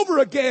over and over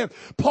again,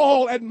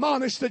 Paul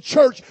admonished the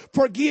church,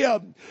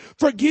 forgive,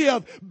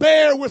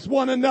 bear with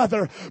one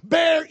another,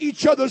 bear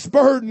each other's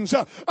burdens,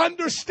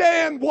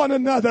 understand one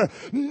another,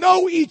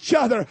 know each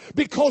other,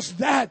 because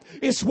that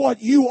is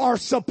what you are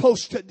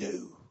supposed to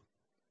do.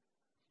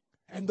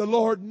 And the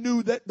Lord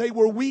knew that they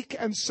were weak,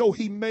 and so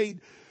He made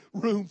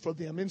room for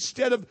them.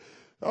 Instead of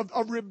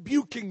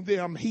rebuking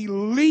them, He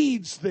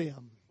leads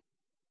them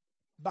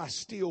by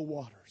still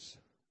waters.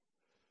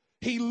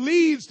 He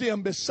leads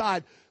them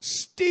beside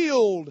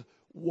stilled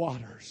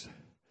waters.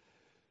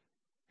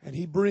 And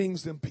He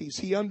brings them peace.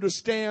 He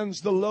understands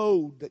the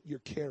load that you're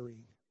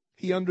carrying.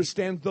 He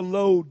understands the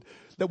load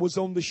that was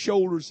on the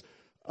shoulders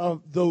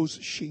of those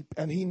sheep.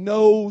 And He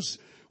knows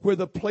where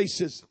the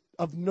places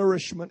of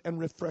nourishment and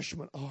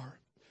refreshment are.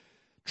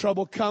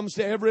 Trouble comes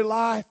to every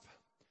life.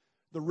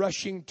 The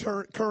rushing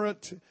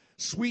current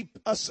sweep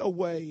us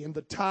away, and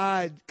the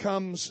tide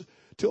comes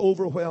to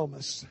overwhelm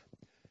us.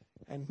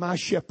 And my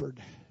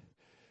shepherd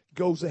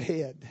goes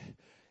ahead,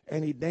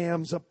 and He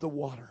dams up the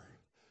water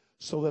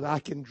so that I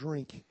can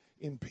drink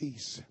in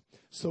peace,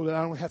 so that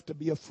I don't have to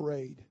be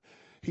afraid.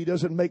 He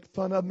doesn't make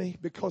fun of me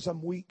because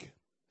I'm weak.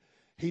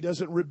 He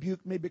doesn't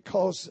rebuke me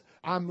because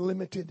I'm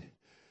limited.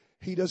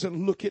 He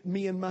doesn't look at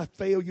me and my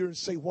failure and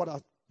say, what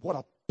a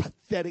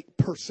pathetic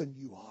person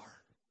you are.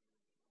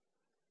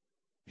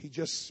 He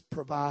just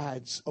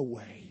provides a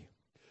way.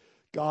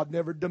 God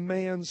never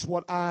demands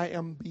what I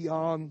am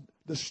beyond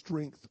the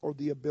strength or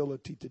the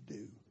ability to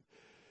do.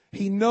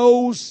 He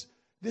knows,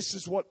 this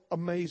is what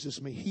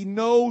amazes me, He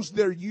knows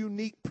their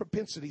unique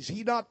propensities.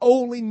 He not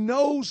only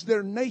knows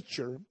their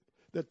nature,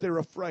 that they're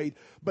afraid,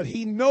 but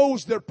He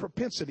knows their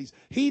propensities.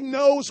 He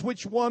knows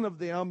which one of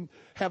them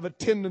have a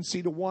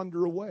tendency to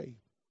wander away.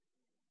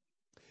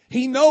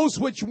 He knows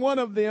which one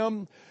of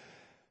them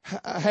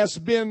has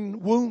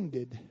been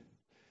wounded.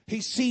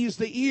 He sees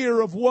the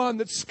ear of one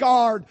that's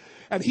scarred,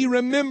 and he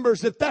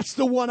remembers that that's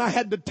the one I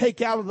had to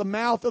take out of the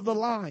mouth of the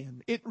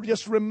lion. It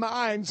just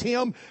reminds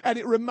him, and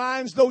it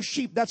reminds those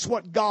sheep, that's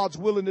what God's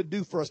willing to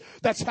do for us.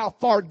 That's how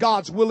far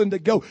God's willing to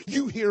go.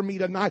 You hear me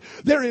tonight.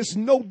 There is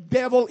no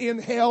devil in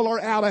hell or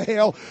out of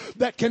hell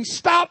that can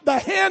stop the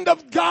hand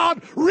of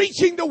God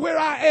reaching to where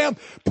I am,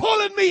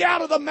 pulling me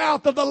out of the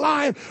mouth of the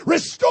lion,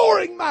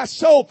 restoring my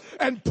soul,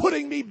 and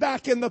putting me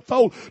back in the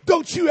fold.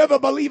 Don't you ever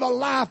believe a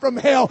lie from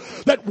hell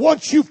that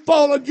once you've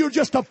fallen, you're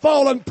just a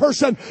fallen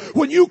person.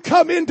 When you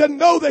come in to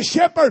know the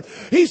shepherd,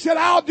 He said,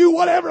 I'll do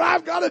whatever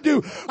I've got to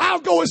do.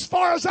 I'll go as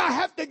far as I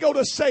have to go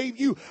to save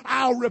you.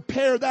 I'll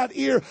repair that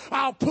ear.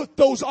 I'll put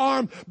those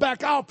arms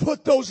back. I'll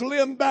put those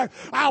limbs back.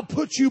 I'll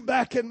put you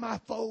back in my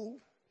fold.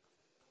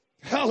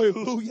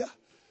 Hallelujah.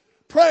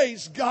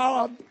 Praise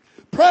God.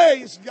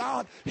 Praise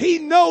God. He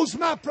knows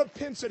my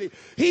propensity.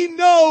 He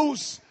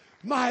knows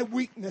my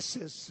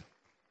weaknesses.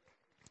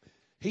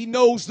 He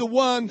knows the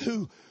one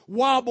who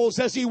wobbles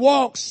as he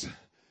walks.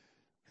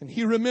 And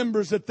He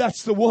remembers that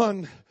that's the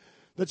one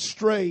that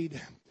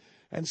strayed.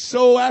 And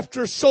so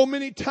after so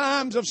many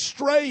times of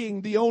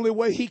straying, the only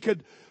way He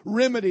could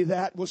remedy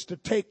that was to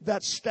take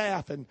that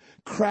staff and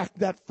crack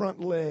that front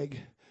leg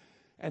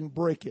and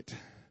break it.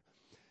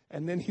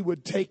 And then He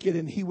would take it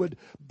and He would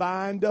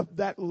bind up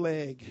that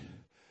leg.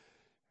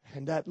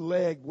 And that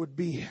leg would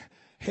be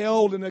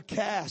held in a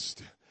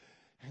cast.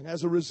 And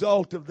as a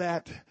result of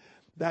that,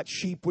 that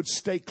sheep would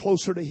stay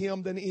closer to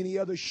Him than any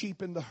other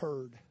sheep in the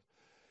herd.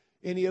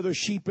 Any other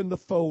sheep in the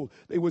fold,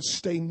 they would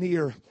stay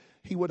near.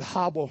 He would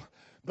hobble,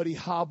 but He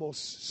hobbles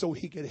so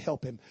He could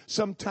help him.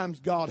 Sometimes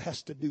God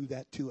has to do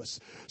that to us.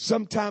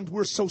 Sometimes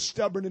we're so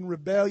stubborn and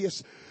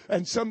rebellious,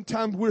 and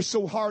sometimes we're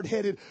so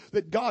hard-headed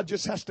that God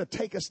just has to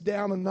take us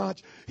down a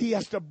notch. He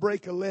has to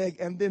break a leg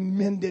and then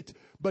mend it,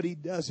 but He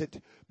does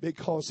it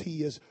because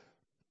He is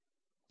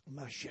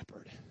my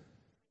shepherd.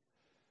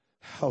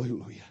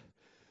 Hallelujah.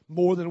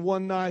 More than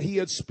one night He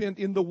had spent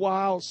in the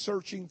wild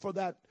searching for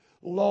that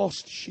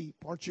lost sheep.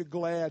 Aren't you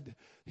glad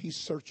He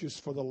searches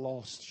for the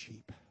lost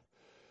sheep?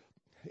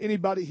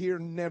 Anybody here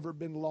never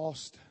been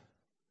lost?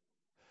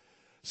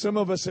 Some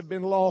of us have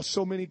been lost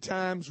so many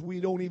times we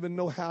don't even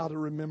know how to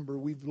remember.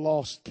 We've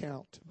lost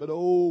count. But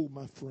oh,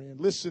 my friend,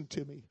 listen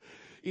to me.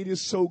 It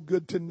is so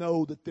good to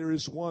know that there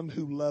is one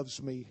who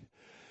loves me.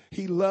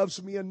 He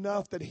loves me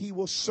enough that He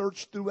will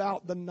search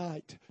throughout the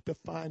night to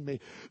find me.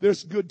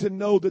 It's good to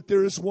know that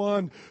there is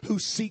one who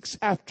seeks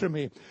after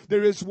me.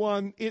 There is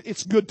one,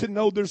 it's good to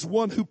know there's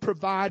one who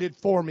provided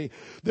for me.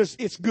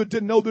 It's good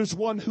to know there's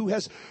one who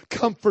has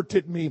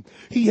comforted me.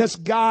 He has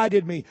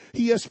guided me.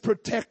 He has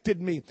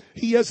protected me.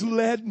 He has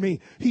led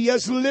me. He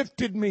has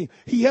lifted me.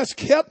 He has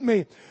kept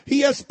me. He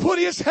has put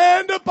His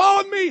hand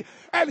upon me,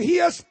 and He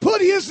has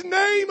put His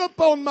name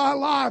upon my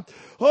life.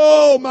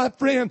 Oh, my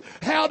friend,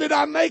 how did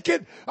I make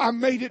it? I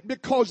made it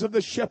because of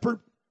the shepherd.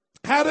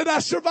 How did I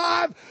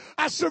survive?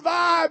 I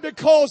survived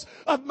because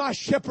of my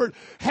shepherd.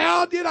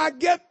 How did I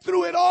get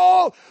through it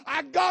all?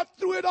 I got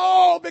through it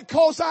all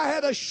because I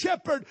had a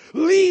shepherd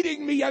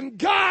leading me and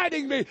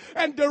guiding me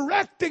and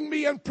directing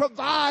me and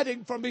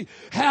providing for me.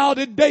 How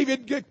did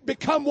David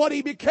become what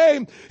he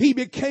became? He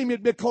became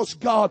it because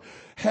God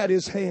had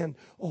His hand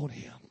on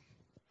him.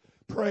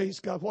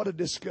 Praise God. What a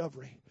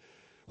discovery.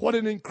 What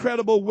an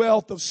incredible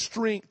wealth of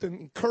strength and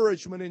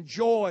encouragement and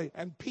joy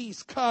and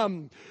peace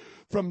come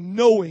from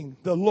knowing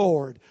the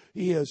Lord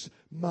is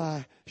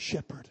my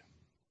shepherd.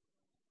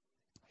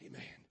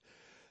 Amen.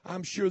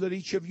 I'm sure that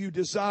each of you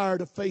desire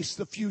to face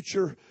the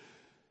future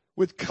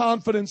with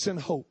confidence and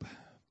hope.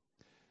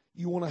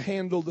 You want to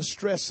handle the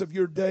stress of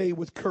your day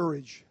with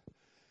courage.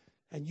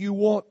 And you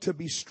want to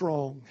be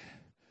strong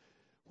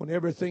when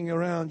everything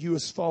around you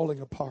is falling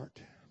apart.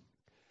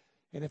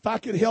 And if I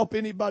could help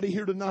anybody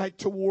here tonight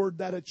toward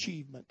that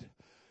achievement,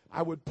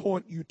 I would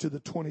point you to the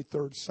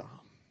 23rd Psalm.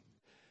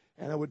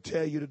 And I would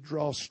tell you to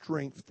draw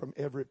strength from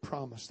every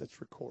promise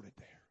that's recorded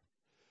there.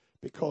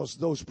 Because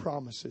those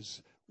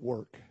promises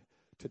work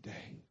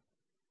today.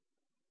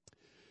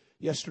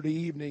 Yesterday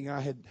evening I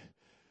had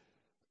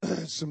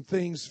some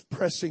things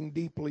pressing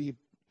deeply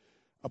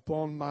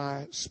upon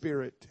my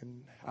spirit.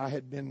 And I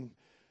had been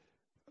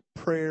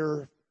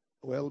prayer.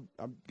 Well,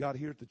 I got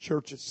here at the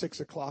church at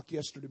 6 o'clock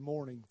yesterday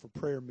morning for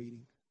prayer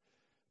meeting.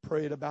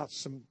 Prayed about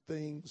some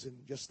things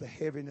and just the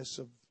heaviness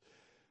of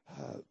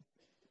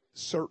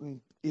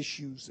certain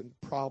issues and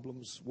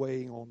problems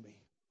weighing on me.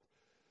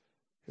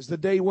 As the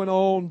day went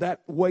on,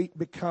 that weight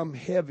became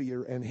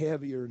heavier and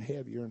heavier and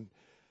heavier. And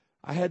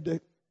I had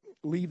to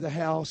leave the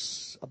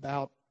house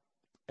about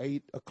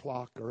 8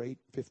 o'clock or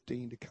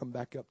 8:15 to come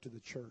back up to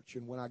the church.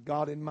 And when I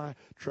got in my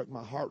truck,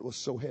 my heart was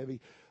so heavy,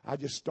 I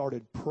just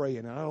started praying.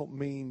 And I don't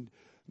mean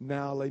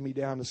now lay me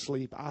down to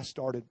sleep. I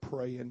started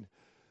praying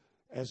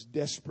as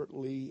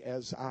desperately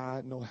as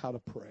I know how to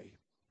pray.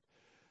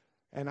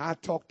 And I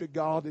talked to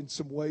God in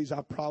some ways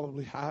I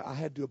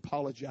had to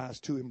apologize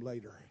to Him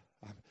later.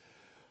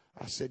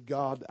 I said,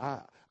 God,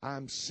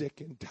 I'm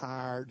sick and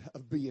tired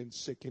of being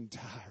sick and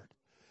tired.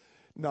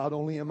 Not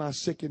only am I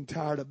sick and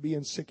tired of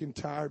being sick and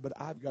tired, but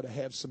I've got to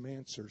have some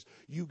answers.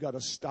 You've got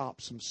to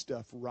stop some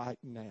stuff right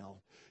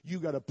now. You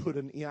got to put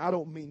an end. I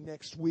don't mean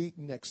next week,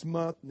 next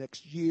month,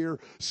 next year,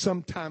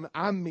 sometime.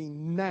 I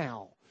mean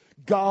now.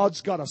 God's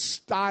got to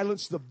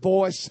silence the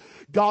voice.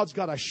 God's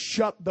got to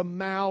shut the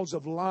mouths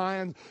of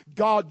lions.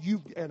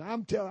 And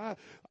I'm telling you,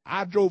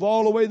 I drove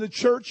all the way to the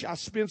church. I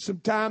spent some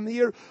time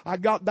here. I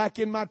got back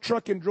in my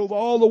truck and drove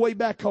all the way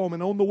back home.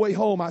 And on the way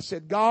home, I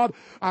said, God,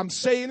 I'm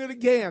saying it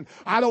again.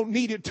 I don't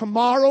need it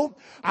tomorrow.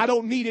 I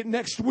don't need it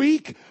next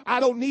week.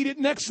 I don't need it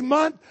next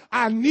month.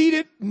 I need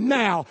it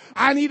now.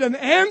 I need an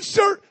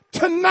answer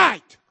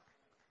tonight.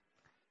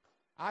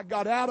 I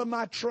got out of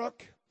my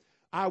truck.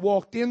 I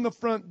walked in the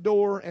front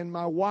door and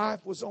my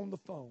wife was on the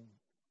phone.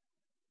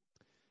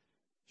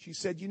 She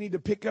said, you need to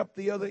pick up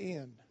the other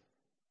end.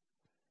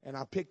 And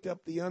I picked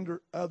up the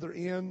other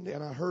end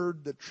and I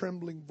heard the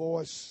trembling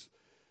voice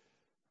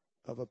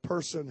of a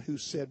person who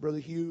said, Brother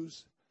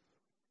Hughes,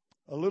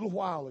 a little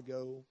while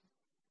ago,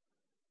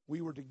 we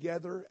were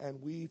together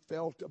and we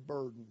felt a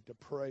burden to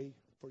pray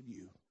for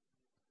you.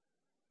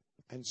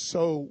 And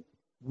so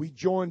we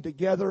joined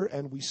together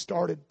and we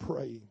started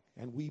praying.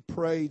 And we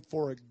prayed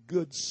for a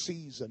good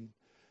season.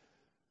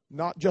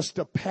 Not just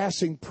a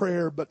passing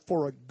prayer, but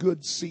for a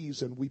good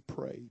season we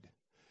prayed.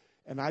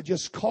 And I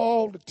just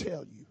called to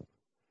tell you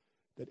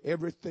that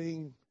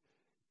everything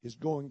is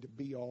going to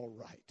be all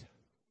right.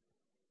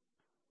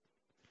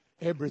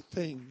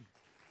 Everything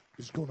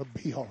is going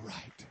to be all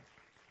right.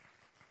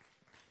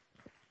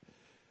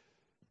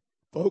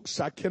 Folks,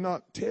 I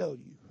cannot tell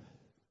you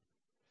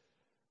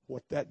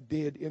what that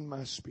did in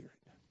my spirit.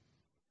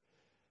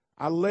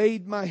 I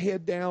laid my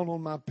head down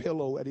on my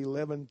pillow at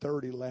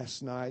 11:30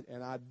 last night,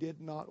 and I did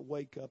not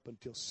wake up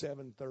until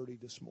 7:30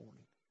 this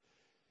morning.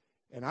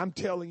 And I'm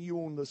telling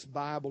you on this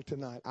Bible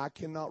tonight, I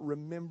cannot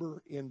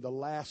remember in the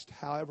last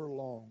however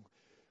long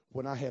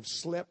when I have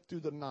slept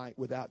through the night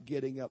without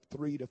getting up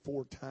 3 to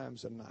 4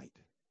 times a night.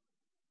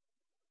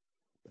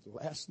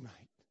 But last night,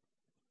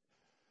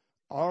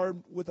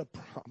 armed with a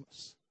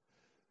promise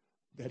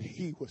that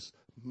He was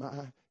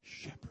my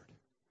shepherd,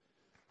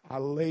 I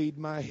laid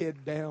my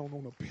head down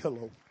on a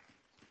pillow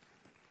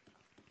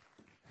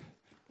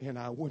and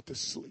I went to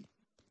sleep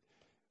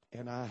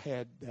and I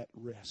had that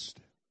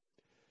rest.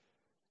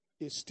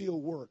 It still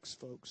works,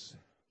 folks.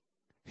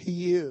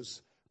 He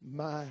is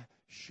my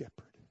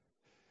shepherd.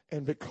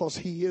 And because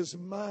He is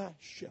my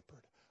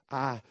shepherd,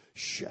 I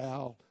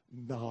shall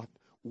not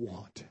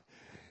want.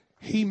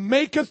 He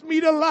maketh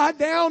me to lie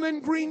down in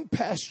green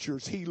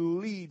pastures. He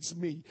leads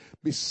me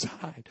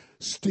beside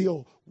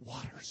still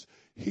waters.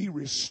 He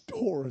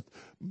restoreth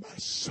my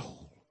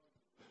soul.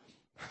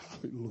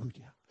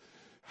 Hallelujah.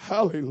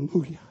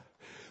 Hallelujah.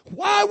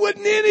 Why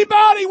wouldn't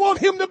anybody want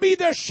Him to be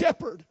their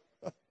shepherd?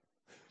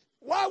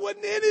 Why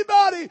wouldn't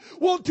anybody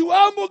want to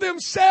humble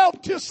themselves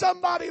to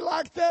somebody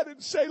like that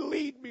and say,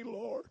 lead me,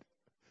 Lord.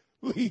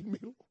 Lead me,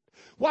 Lord.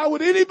 Why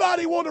would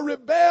anybody want to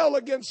rebel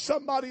against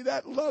somebody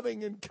that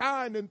loving and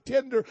kind and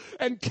tender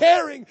and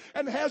caring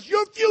and has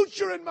your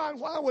future in mind?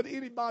 Why would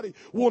anybody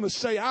want to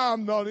say,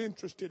 I'm not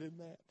interested in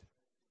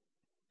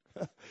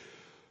that?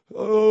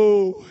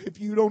 Oh, if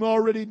you don't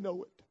already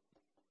know it,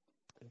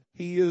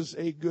 He is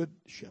a good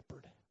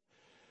shepherd.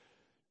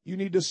 You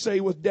need to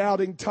say with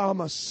doubting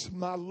Thomas,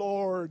 my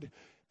Lord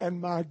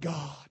and my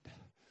God.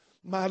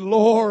 My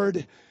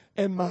Lord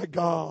and my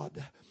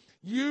God.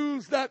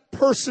 Use that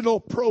personal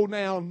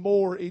pronoun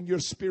more in your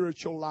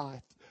spiritual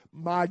life.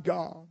 My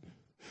God.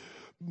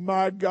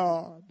 My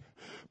God.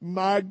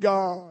 My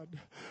God.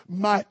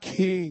 My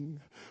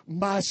King.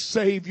 My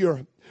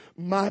Savior.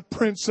 My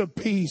Prince of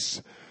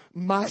Peace.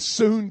 My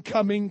soon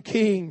coming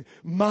King.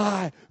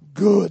 My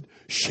good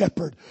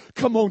shepherd.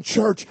 Come on,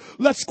 church.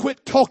 Let's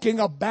quit talking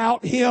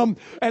about Him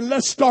and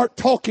let's start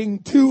talking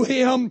to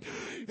Him.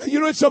 You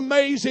know, it's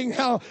amazing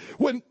how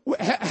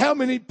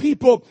many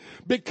people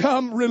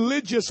become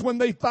religious when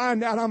they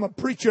find out I'm a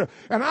preacher.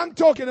 And I'm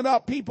talking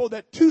about people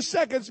that 2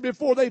 seconds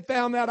before they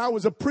found out I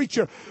was a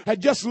preacher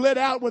had just let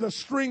out with a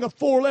string of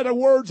 4-letter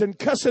words and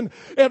cussing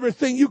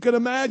everything you could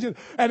imagine.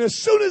 And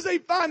as soon as they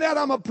find out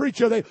I'm a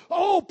preacher,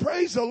 oh,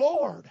 praise the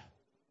Lord.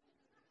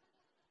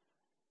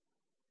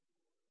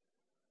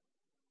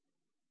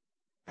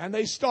 And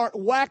they start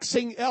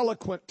waxing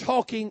eloquent,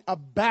 talking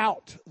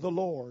about the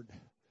Lord.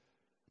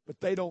 But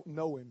they don't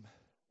know Him.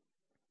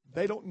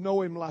 They don't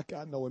know Him like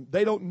I know Him.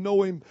 They don't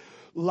know Him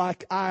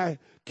like I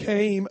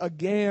came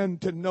again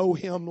to know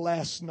Him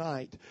last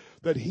night.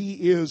 That He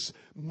is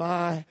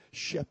my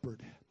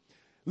shepherd.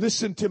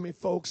 Listen to me,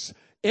 folks.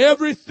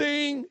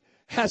 Everything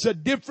has a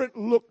different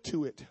look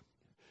to it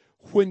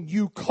when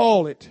you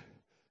call it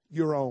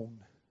your own.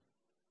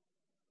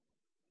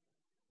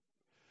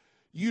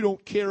 You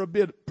don't care a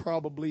bit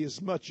probably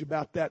as much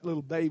about that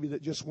little baby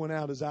that just went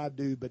out as I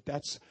do, but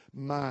that's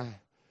my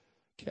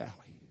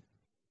Callie.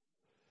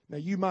 Now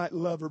you might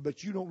love her,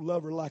 but you don't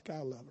love her like I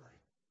love her.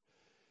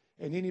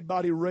 And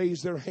anybody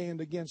raise their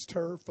hand against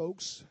her,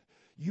 folks,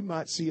 you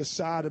might see a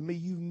side of me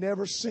you've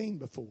never seen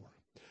before.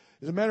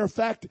 As a matter of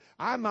fact,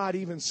 I might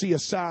even see a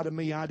side of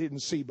me I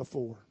didn't see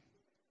before.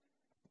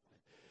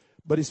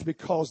 But it's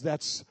because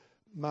that's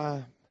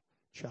my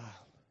child.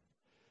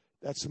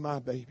 That's my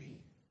baby.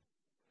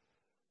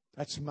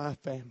 That's my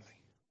family.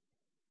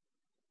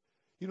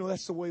 You know,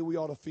 that's the way we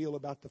ought to feel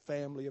about the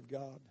family of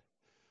God.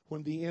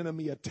 When the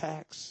enemy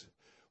attacks,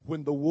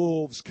 when the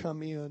wolves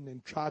come in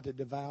and try to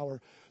devour,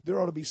 there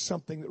ought to be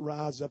something that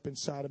rises up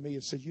inside of me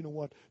and says, you know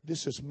what?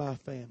 This is my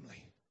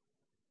family.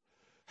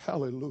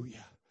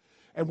 Hallelujah.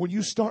 And when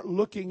you start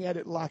looking at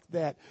it like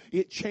that,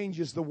 it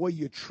changes the way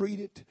you treat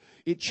it.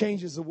 It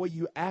changes the way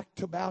you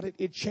act about it.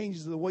 It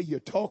changes the way you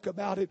talk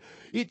about it.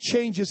 It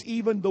changes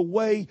even the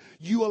way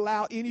you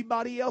allow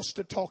anybody else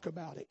to talk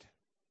about it.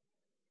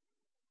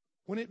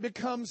 When it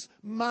becomes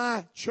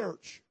my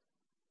church.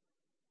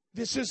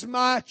 This is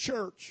my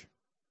church.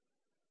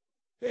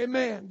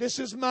 Amen. This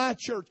is my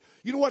church.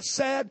 You know what's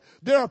sad?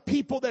 There are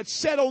people that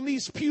sat on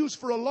these pews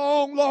for a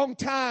long, long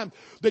time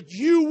that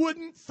you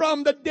wouldn't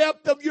from the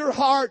depth of your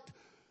heart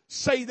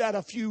say that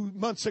a few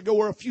months ago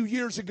or a few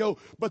years ago,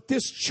 but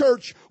this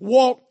church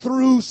walked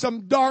through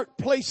some dark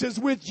places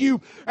with you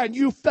and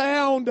you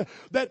found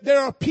that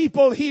there are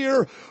people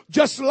here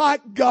just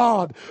like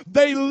God.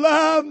 They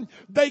love,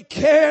 they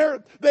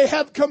care, they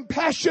have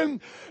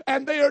compassion,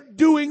 and they are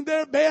doing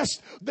their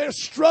best. They're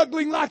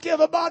struggling like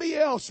everybody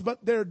else,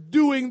 but they're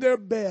doing their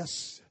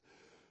best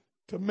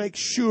to make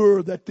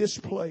sure that this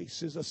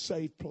place is a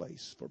safe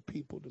place for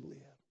people to live.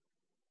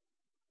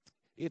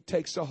 It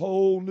takes a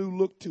whole new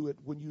look to it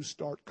when you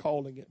start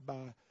calling it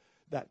by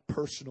that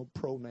personal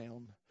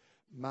pronoun.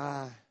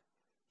 My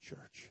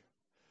church.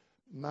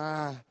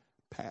 My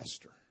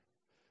pastor.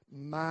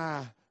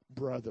 My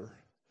brother.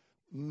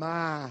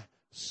 My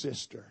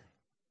sister.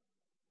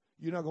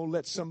 You're not going to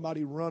let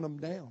somebody run them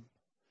down.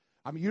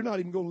 I mean, you're not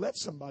even going to let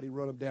somebody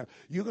run them down.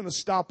 You're going to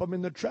stop them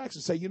in their tracks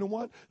and say, you know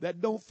what?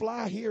 That don't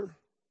fly here.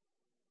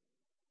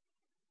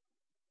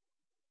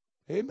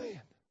 Amen.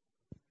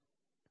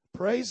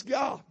 Praise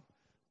God.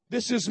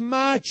 This is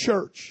my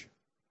church.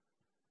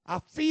 I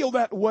feel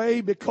that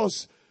way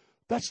because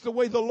that's the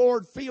way the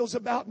Lord feels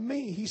about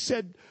me. He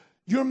said,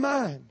 you're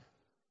mine.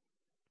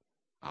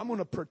 I'm going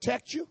to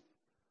protect you.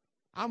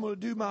 I'm going to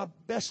do my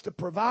best to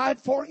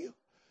provide for you.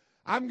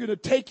 I'm going to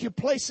take you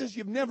places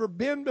you've never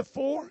been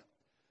before.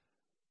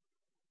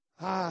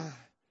 I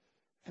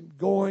am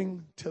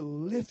going to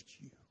lift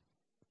you.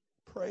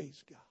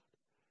 Praise God.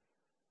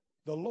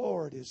 The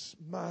Lord is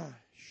my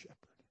shepherd.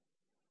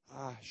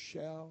 I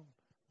shall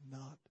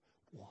not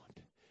want.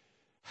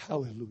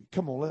 Hallelujah.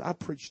 Come on, I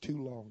preached too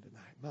long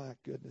tonight. My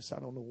goodness, I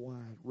don't know why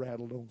I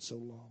rattled on so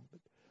long.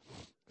 But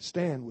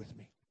stand with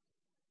me.